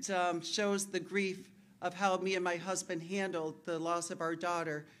that shows the grief of how me and my husband handled the loss of our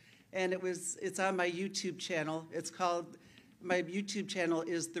daughter. And it's on my YouTube channel. My YouTube channel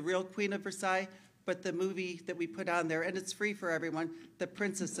is The Real Queen of Versailles, but the movie that we put on there, and it's free for everyone, The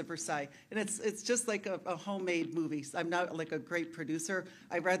Princess of Versailles. And it's just like a homemade movie. I'm not like a great producer.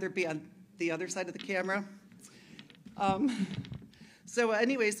 I'd rather be on the other side of the camera. So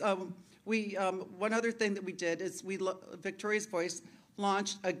anyways, one other thing that we did is Victoria's Voice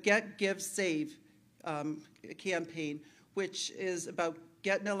launched a Get, Give, Save campaign, which is about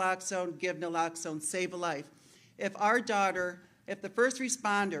get naloxone, give naloxone, save a life. If the first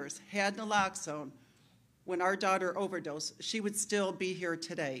responders had naloxone when our daughter overdosed, she would still be here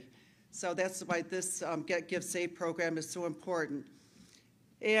today. So that's why this Get, Give, Save program is so important.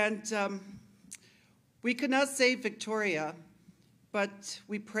 And we could not save Victoria, but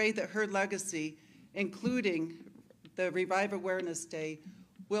we pray that her legacy, including the Revive Awareness Day,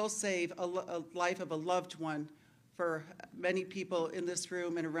 will save a life of a loved one for many people in this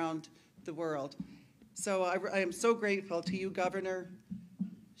room and around the world. So I am so grateful to you, Governor,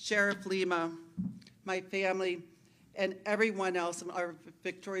 Sheriff Lima, my family, and everyone else, our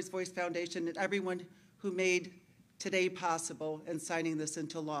Victoria's Voice Foundation, and everyone who made today possible and signing this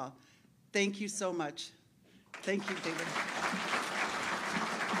into law. Thank you so much. Thank you, David.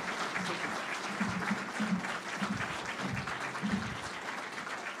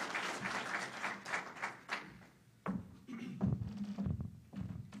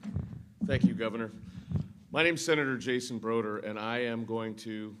 Thank you, Governor. My name's Senator Jason Broder, and I am going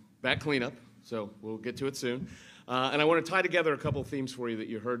to back cleanup, so we'll get to it soon. And I want to tie together a couple themes for you that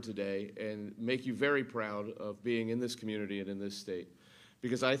you heard today and make you very proud of being in this community and in this state.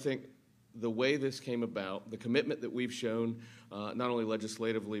 Because I think the way this came about, the commitment that we've shown, not only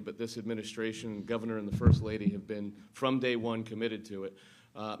legislatively, but this administration, Governor and the First Lady have been from day one committed to it,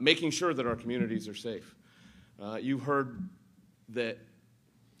 making sure that our communities are safe. You heard that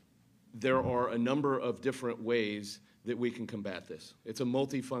there are a number of different ways that we can combat this. It's a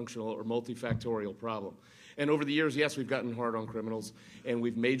multifunctional or multifactorial problem. And over the years, yes, we've gotten hard on criminals, and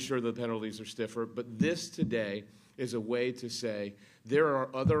we've made sure the penalties are stiffer, but this today is a way to say there are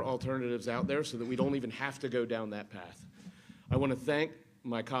other alternatives out there so that we don't even have to go down that path. I want to thank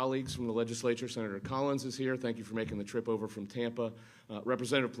my colleagues from the legislature. Senator Collins is here. Thank you for making the trip over from Tampa.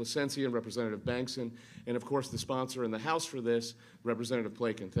 Representative Plasencia and Representative Bankson, and of course the sponsor in the House for this, Representative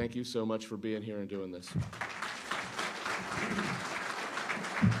Plakin. Thank you so much for being here and doing this.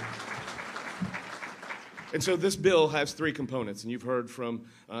 And so this bill has three components, and you've heard from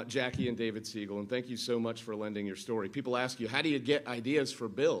Jackie and David Siegel, and thank you so much for lending your story. People ask you, how do you get ideas for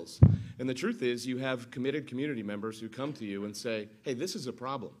bills? And the truth is, you have committed community members who come to you and say, hey, this is a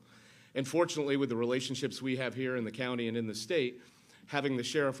problem. And fortunately, with the relationships we have here in the county and in the state, having the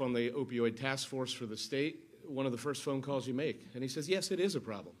sheriff on the opioid task force for the state, one of the first phone calls you make. And he says, yes, it is a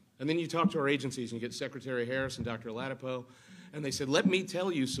problem. And then you talk to our agencies and you get Secretary Harris and Dr. Ladapo, and they said, let me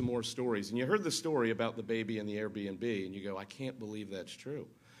tell you some more stories. And you heard the story about the baby and the Airbnb, and you go, I can't believe that's true.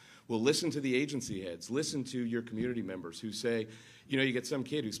 Well, listen to the agency heads. Listen to your community members who say, you know, you get some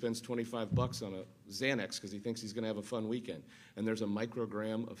kid who spends $25 on a Xanax because he thinks he's going to have a fun weekend, and there's a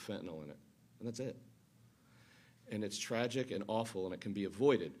microgram of fentanyl in it, and that's it. And it's tragic and awful, and it can be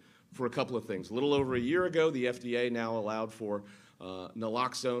avoided for a couple of things. A little over a year ago, the FDA now allowed for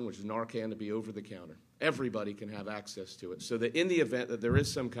naloxone, which is Narcan, to be over the counter. Everybody can have access to it, so that in the event that there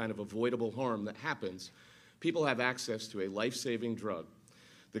is some kind of avoidable harm that happens, people have access to a life-saving drug.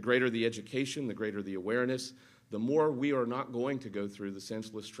 The greater the education, the greater the awareness, the more we are not going to go through the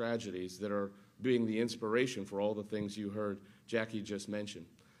senseless tragedies that are being the inspiration for all the things you heard Jackie just mention.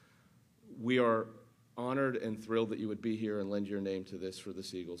 We are honored and thrilled that you would be here and lend your name to this for the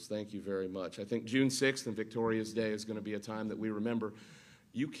Siegels. Thank you very much. I think June 6th and Victoria's Day is going to be a time that we remember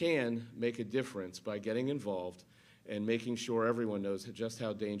you can make a difference by getting involved and making sure everyone knows just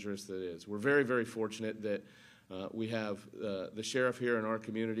how dangerous that is. We're very, very fortunate that we have the sheriff here in our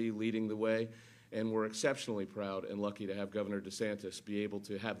community leading the way, and we're exceptionally proud and lucky to have Governor DeSantis be able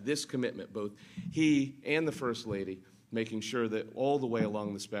to have this commitment, both he and the First Lady, making sure that all the way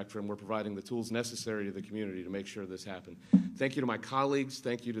along the spectrum we're providing the tools necessary to the community to make sure this happens. Thank you to my colleagues,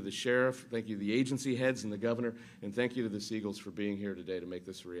 thank you to the sheriff, thank you to the agency heads and the governor, and thank you to the Siegels for being here today to make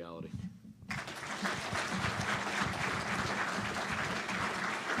this a reality.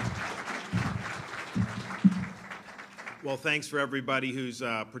 Well, thanks for everybody who's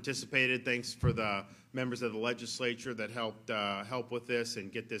participated. Thanks for the members of the legislature that helped help with this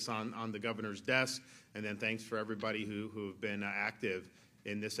and get this on the governor's desk. And then thanks for everybody who have been active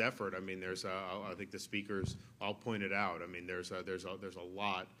in this effort. I mean, there's I think the speakers all pointed out. I mean, there's a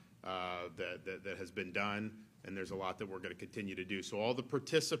lot that has been done, and there's a lot that we're going to continue to do. So all the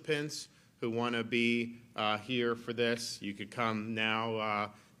participants who want to be here for this, you could come now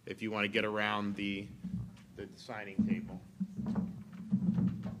if you want to get around the signing table.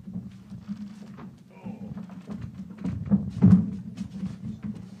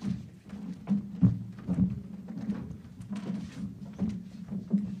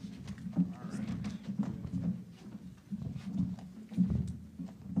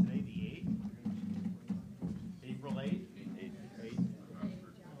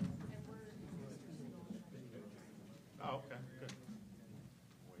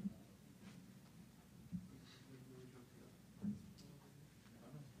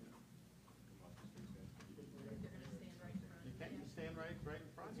 Right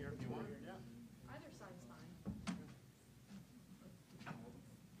in front here if you want. Yeah. Either side's fine.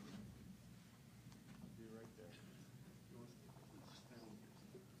 Be right there. There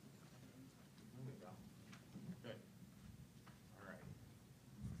we go. Good. All right.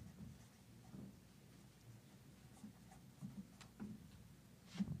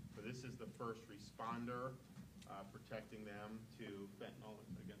 So this is the first responder protecting them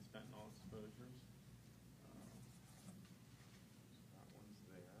against fentanyl exposures.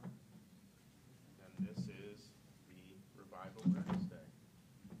 This is the Revival Awareness Day.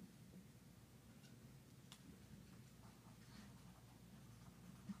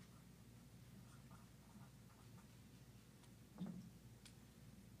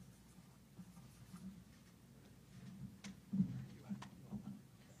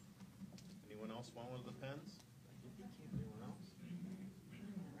 Anyone else want one of the pens? Anyone else?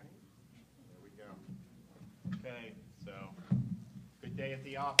 All right. There we go. Okay, so good day at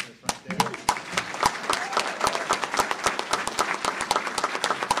the office right there.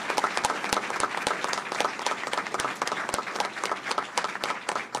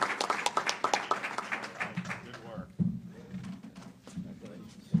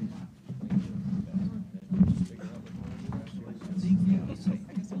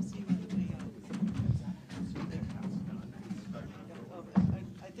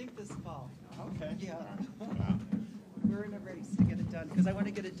 Because I want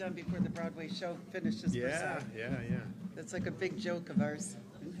to get it done before the Broadway show finishes. Yeah. That's like a big joke of ours.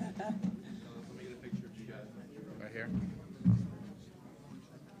 Right here.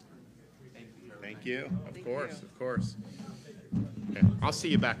 Thank you. Of course. Okay. I'll see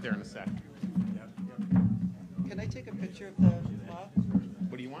you back there in a sec. Can I take a picture of the law?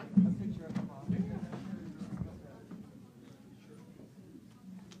 What do you want? A picture of the law.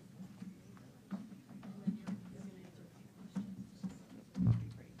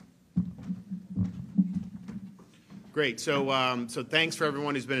 Great. So thanks for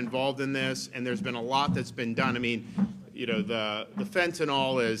everyone who's been involved in this, and there's been a lot that's been done. I mean, you know, the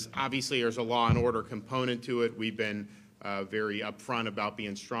fentanyl is obviously there's a law and order component to it. We've been very upfront about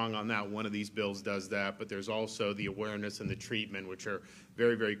being strong on that. One of these bills does that, but there's also the awareness and the treatment, which are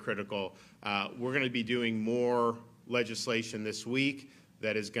very, very critical. We're going to be doing more legislation this week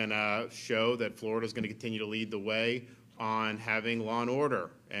that is going to show that Florida is going to continue to lead the way on having law and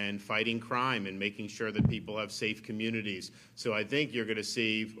order and fighting crime and making sure that people have safe communities. So I think you're going to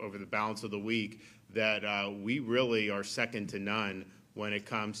see over the balance of the week that we really are second to none when it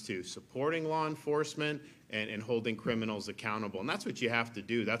comes to supporting law enforcement and holding criminals accountable. And that's what you have to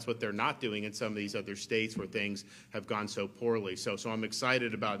do. That's what they're not doing in some of these other states where things have gone so poorly. So I'm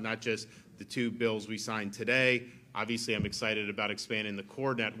excited about not just the two bills we signed today. Obviously, I'm excited about expanding the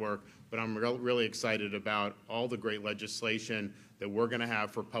core network, but I'm really excited about all the great legislation that we're going to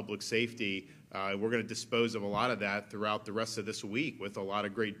have for public safety. We're going to dispose of a lot of that throughout the rest of this week with a lot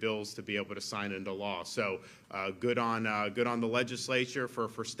of great bills to be able to sign into law. So good on the legislature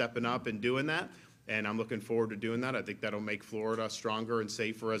for stepping up and doing that. And I'm looking forward to doing that. I think that'll make Florida stronger and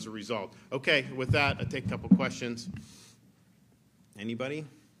safer as a result. Okay, with that, I'll take a couple questions. Anybody?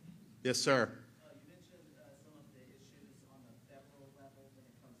 Yes, sir.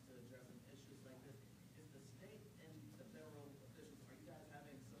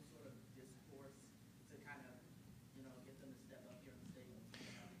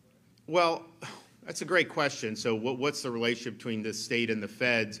 Well, that's a great question. So what's the relationship between the state and the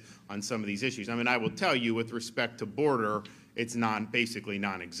feds on some of these issues? I mean, I will tell you with respect to border, it's basically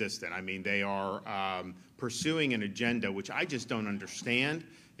non-existent. I mean, they are pursuing an agenda which I just don't understand.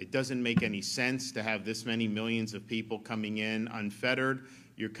 It doesn't make any sense to have this many millions of people coming in unfettered.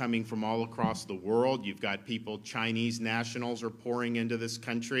 You're coming from all across the world. You've got people, Chinese nationals are pouring into this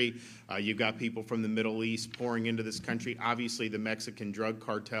country. You've got people from the Middle East pouring into this country. Obviously, the Mexican drug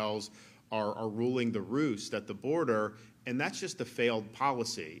cartels are ruling the roost at the border, and that's just a failed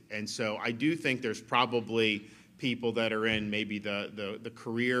policy. And so I do think there's probably people that are in maybe the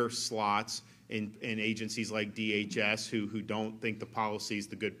career slots in agencies like DHS who don't think the policy is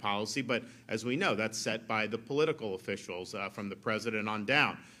the good policy. But as we know, that's set by the political officials from the president on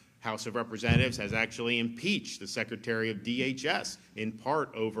down. House of Representatives has actually impeached the Secretary of DHS in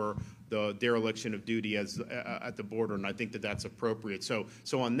part over the dereliction of duty at the border, and I think that that's appropriate. So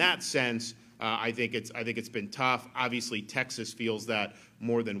on that sense, I think it's been tough. Obviously, Texas feels that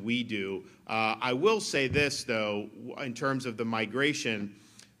more than we do. I will say this, though, in terms of the migration,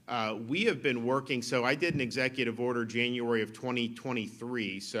 we have been working. So I did an executive order January of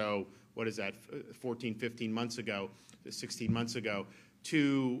 2023. So what is that? 14, 15 months ago, 16 months ago,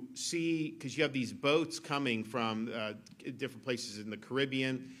 to see, because you have these boats coming from different places in the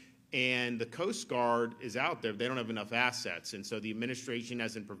Caribbean, and the Coast Guard is out there. They don't have enough assets, and so the administration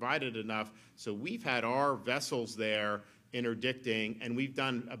hasn't provided enough. So we've had our vessels there interdicting, and we've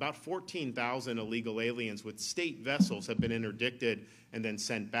done about 14,000 illegal aliens with state vessels have been interdicted and then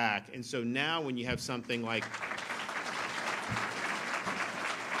sent back. And so now when you have something like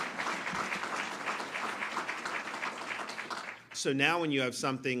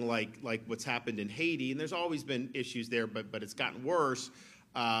what's happened in Haiti, and there's always been issues there, but it's gotten worse,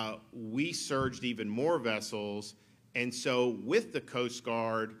 we surged even more vessels. And so with the Coast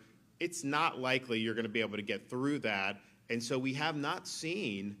Guard, it's not likely you're going to be able to get through that. And so we have not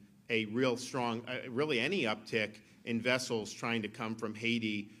seen a real strong, really any uptick in vessels trying to come from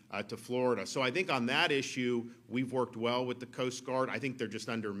Haiti to Florida. So I think on that issue, we've worked well with the Coast Guard. I think they're just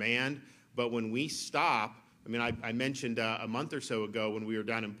undermanned. But when we stop, I mean, I mentioned a month or so ago when we were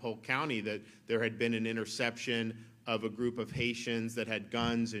down in Polk County that there had been an interception of a group of Haitians that had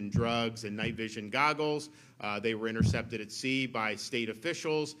guns and drugs and night vision goggles. They were intercepted at sea by state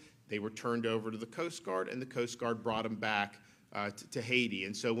officials. They were turned over to the Coast Guard, and the Coast Guard brought them back to Haiti.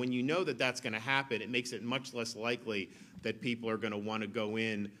 And so when you know that that's going to happen, it makes it much less likely that people are going to want to go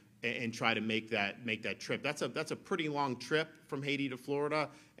in and try to make that trip. That's a pretty long trip from Haiti to Florida,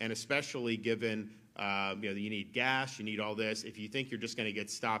 and especially given you need gas, you need all this. If you think you're just going to get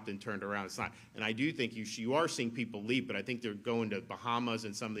stopped and turned around, it's not. And I do think you are seeing people leave, but I think they're going to Bahamas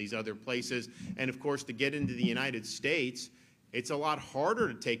and some of these other places. And of course, to get into the United States, it's a lot harder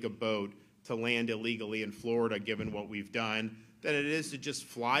to take a boat to land illegally in Florida, given what we've done, than it is to just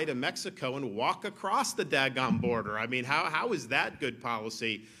fly to Mexico and walk across the daggone border. I mean, how is that good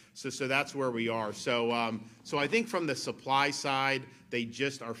policy? So that's where we are. So I think from the supply side, they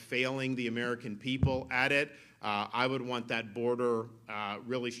just are failing the American people at it. I would want that border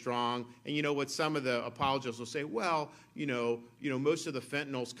really strong. And you know what? Some of the apologists will say, well, most of the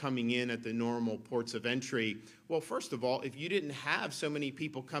fentanyl's coming in at the normal ports of entry. Well, first of all, if you didn't have so many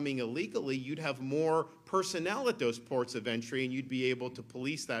people coming illegally, you'd have more personnel at those ports of entry, and you'd be able to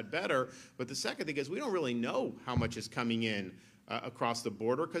police that better. But the second thing is we don't really know how much is coming in across the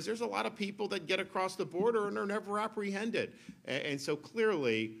border, because there's a lot of people that get across the border and are never apprehended. And so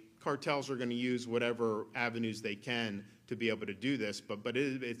clearly, cartels are going to use whatever avenues they can to be able to do this, but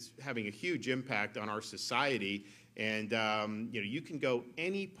it's having a huge impact on our society. And you can go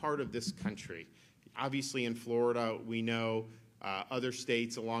any part of this country. Obviously, in Florida, we know other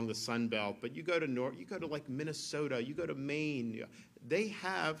states along the Sun Belt, but you go to like Minnesota, you go to Maine, they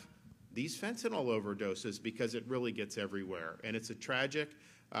have these fentanyl overdoses because it really gets everywhere, and it's a tragic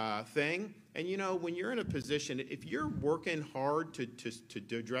thing. And when you're in a position, if you're working hard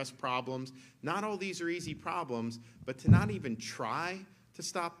to address problems, not all these are easy problems, but to not even try to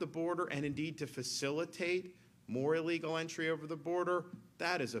stop the border and indeed to facilitate more illegal entry over the border,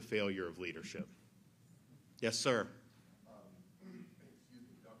 that is a failure of leadership. Yes, sir. Excuse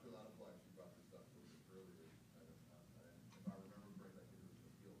me, Dr. Ladapo actually brought this up a little bit earlier. If I remember correctly, I think it was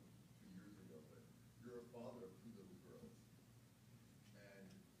a field 2 years ago, but you're a father of 2 little girls. And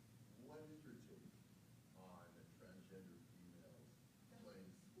what is your take on transgender females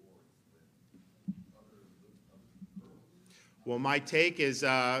playing sports with other girls? Well, my take is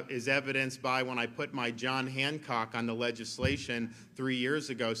evidenced by when I put my John Hancock on the legislation 3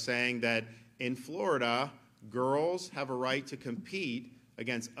 years ago, saying that in Florida, girls have a right to compete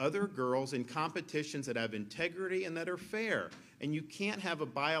against other girls in competitions that have integrity and that are fair. And you can't have a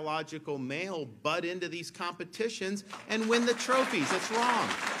biological male butt into these competitions and win the trophies. It's wrong.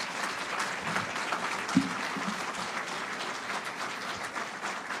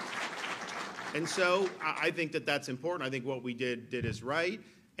 And so I think that that's important. I think what we did is right.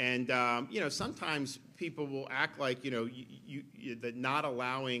 And, sometimes people will act like, that not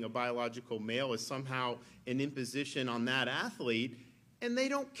allowing a biological male is somehow an imposition on that athlete. And they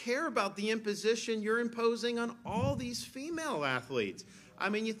don't care about the imposition you're imposing on all these female athletes. I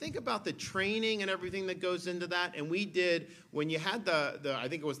mean, you think about the training and everything that goes into that. And we did, when you had I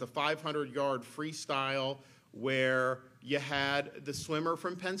think it was the 500-yard freestyle, where you had the swimmer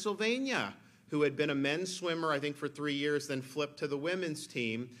from Pennsylvania who had been a men's swimmer, I think, for 3 years, then flipped to the women's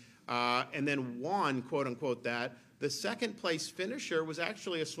team, and then won, quote unquote, that. The second place finisher was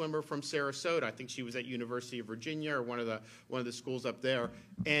actually a swimmer from Sarasota. I think she was at University of Virginia or one of the schools up there.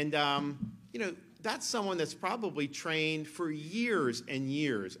 And that's someone that's probably trained for years and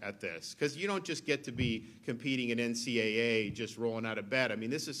years at this, because you don't just get to be competing in NCAA just rolling out of bed. I mean,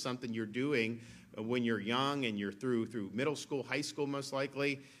 this is something you're doing when you're young and you're through middle school, high school most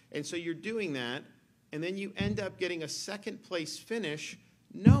likely. And so you're doing that, and then you end up getting a second place finish,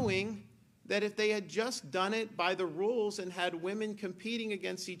 knowing that if they had just done it by the rules and had women competing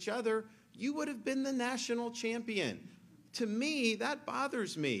against each other, you would have been the national champion. To me, that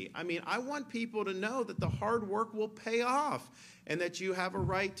bothers me. I mean, I want people to know that the hard work will pay off and that you have a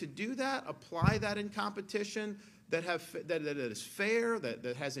right to do that, apply that in competition, that is fair,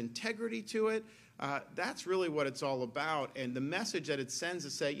 that has integrity to it. That's really what it's all about. And the message that it sends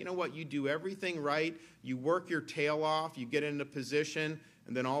is say, you know what, you do everything right, you work your tail off, you get into position,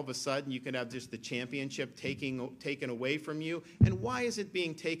 and then all of a sudden you can have just the championship taken away from you. And why is it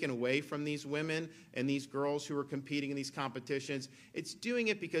being taken away from these women and these girls who are competing in these competitions? It's doing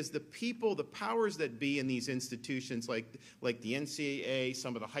it because the powers that be in these institutions, like the NCAA,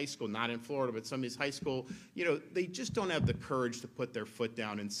 some of the high school, not in Florida, but some of these high school, they just don't have the courage to put their foot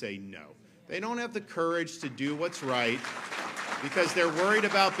down and say no. They don't have the courage to do what's right because they're worried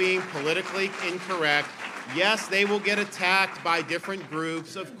about being politically incorrect. Yes, they will get attacked by different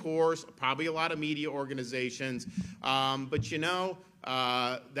groups, of course, probably a lot of media organizations. But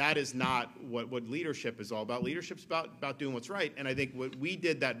that is not what leadership is all about. Leadership's about doing what's right. And I think what we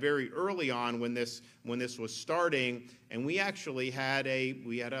did that very early on when this was starting, and we actually had a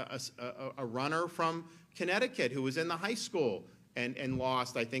runner from Connecticut who was in the high school and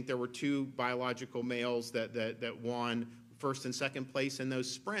lost. I think there were 2 biological males that won first and second place in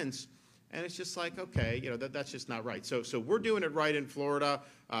those sprints. And it's just like, okay, that's just not right. So we're doing it right in Florida.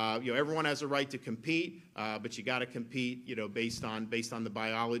 Everyone has a right to compete, but you got to compete, based on the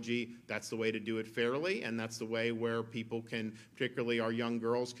biology. That's the way to do it fairly, and that's the way where people can, particularly our young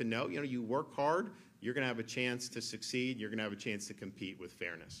girls, can know, you work hard, you're going to have a chance to succeed, you're going to have a chance to compete with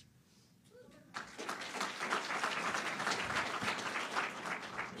fairness.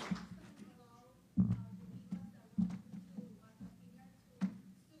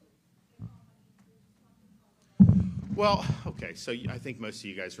 Well, okay, so I think most of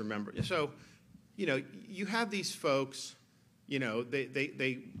you guys remember. So, you have these folks,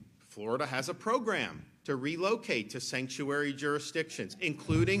 Florida has a program to relocate to sanctuary jurisdictions,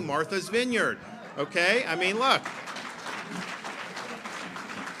 including Martha's Vineyard, okay? I mean, look.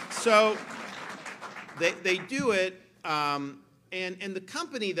 So they do it, and the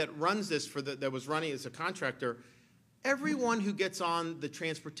company that runs this that was running as a contractor, everyone who gets on the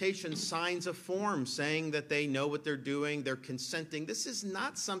transportation signs a form saying that they know what they're doing, they're consenting. This is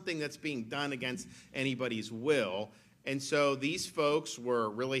not something that's being done against anybody's will. And so these folks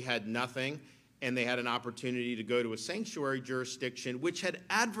really had nothing, and they had an opportunity to go to a sanctuary jurisdiction which had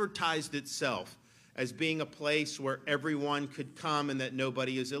advertised itself as being a place where everyone could come and that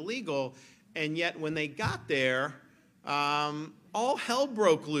nobody is illegal. And yet when they got there, all hell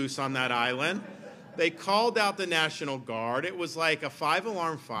broke loose on that island. They called out the National Guard. It was like a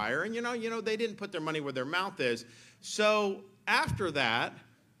 5-alarm fire. And, they didn't put their money where their mouth is. So after that,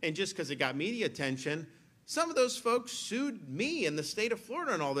 and just because it got media attention, some of those folks sued me in the state of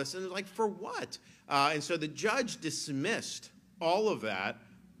Florida and all this. And it was like, for what? And so the judge dismissed all of that.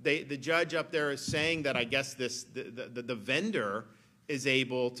 The judge up there is saying that I guess the vendor is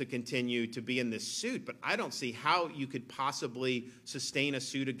able to continue to be in this suit, but I don't see how you could possibly sustain a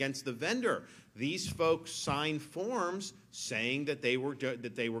suit against the vendor. These folks signed forms saying that they were going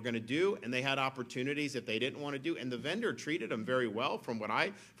to do, and they had opportunities that they didn't want to do, and the vendor treated them very well from what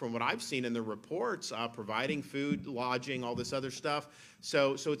I've seen in the reports, providing food, lodging, all this other stuff.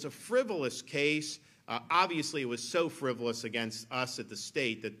 So it's a frivolous case. Obviously, it was so frivolous against us at the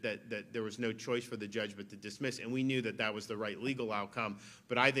state that there was no choice for the judge but to dismiss, and we knew that was the right legal outcome.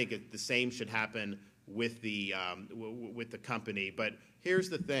 But I think the same should happen with the company. But here's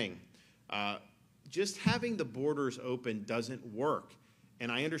the thing. Just having the borders open doesn't work.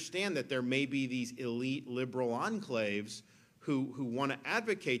 And I understand that there may be these elite liberal enclaves who want to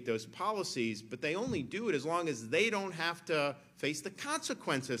advocate those policies, but they only do it as long as they don't have to face the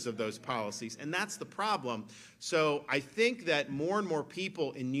consequences of those policies, and that's the problem. So I think that more and more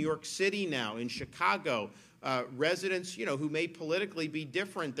people in New York City now, in Chicago, residents, who may politically be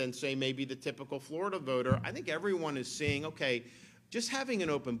different than, say, maybe the typical Florida voter, I think everyone is seeing, okay, just having an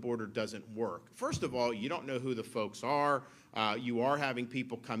open border doesn't work. First of all, you don't know who the folks are. You are having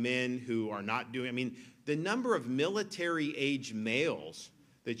people come in who are not doing, I mean, the number of military-age males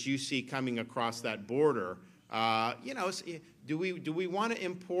that you see coming across that border, do we want to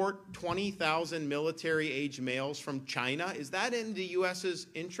import 20,000 military-age males from China? Is that in the U.S.'s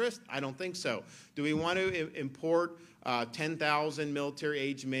interest? I don't think so. Do we want to import 10,000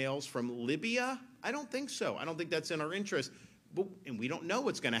 military-age males from Libya? I don't think so. I don't think that's in our interest. And we don't know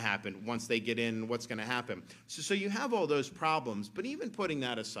what's going to happen once they get in and what's going to happen. So you have all those problems. But even putting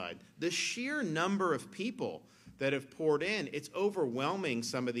that aside, the sheer number of people that have poured in, it's overwhelming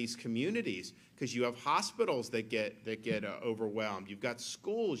some of these communities because you have hospitals that get overwhelmed. You've got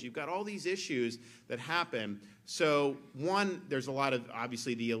schools. You've got all these issues that happen. So one, there's a lot of,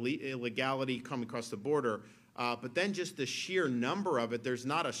 obviously, the illegality coming across the border. But then just the sheer number of it, there's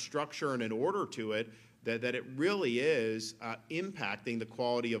not a structure and an order to it. That it really is impacting the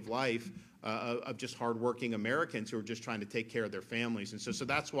quality of life of just hardworking Americans who are just trying to take care of their families. And so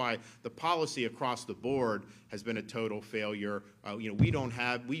that's why the policy across the board has been a total failure.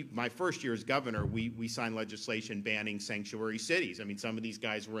 My first year as governor, we signed legislation banning sanctuary cities. I mean, some of these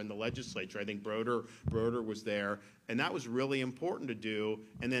guys were in the legislature. I think Broder was there. And that was really important to do.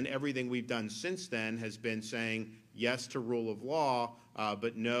 And then everything we've done since then has been saying yes to rule of law,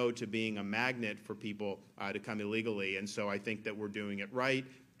 but no to being a magnet for people to come illegally. And so I think that we're doing it right,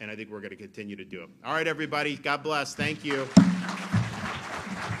 and I think we're going to continue to do it. All right, everybody. God bless. Thank you.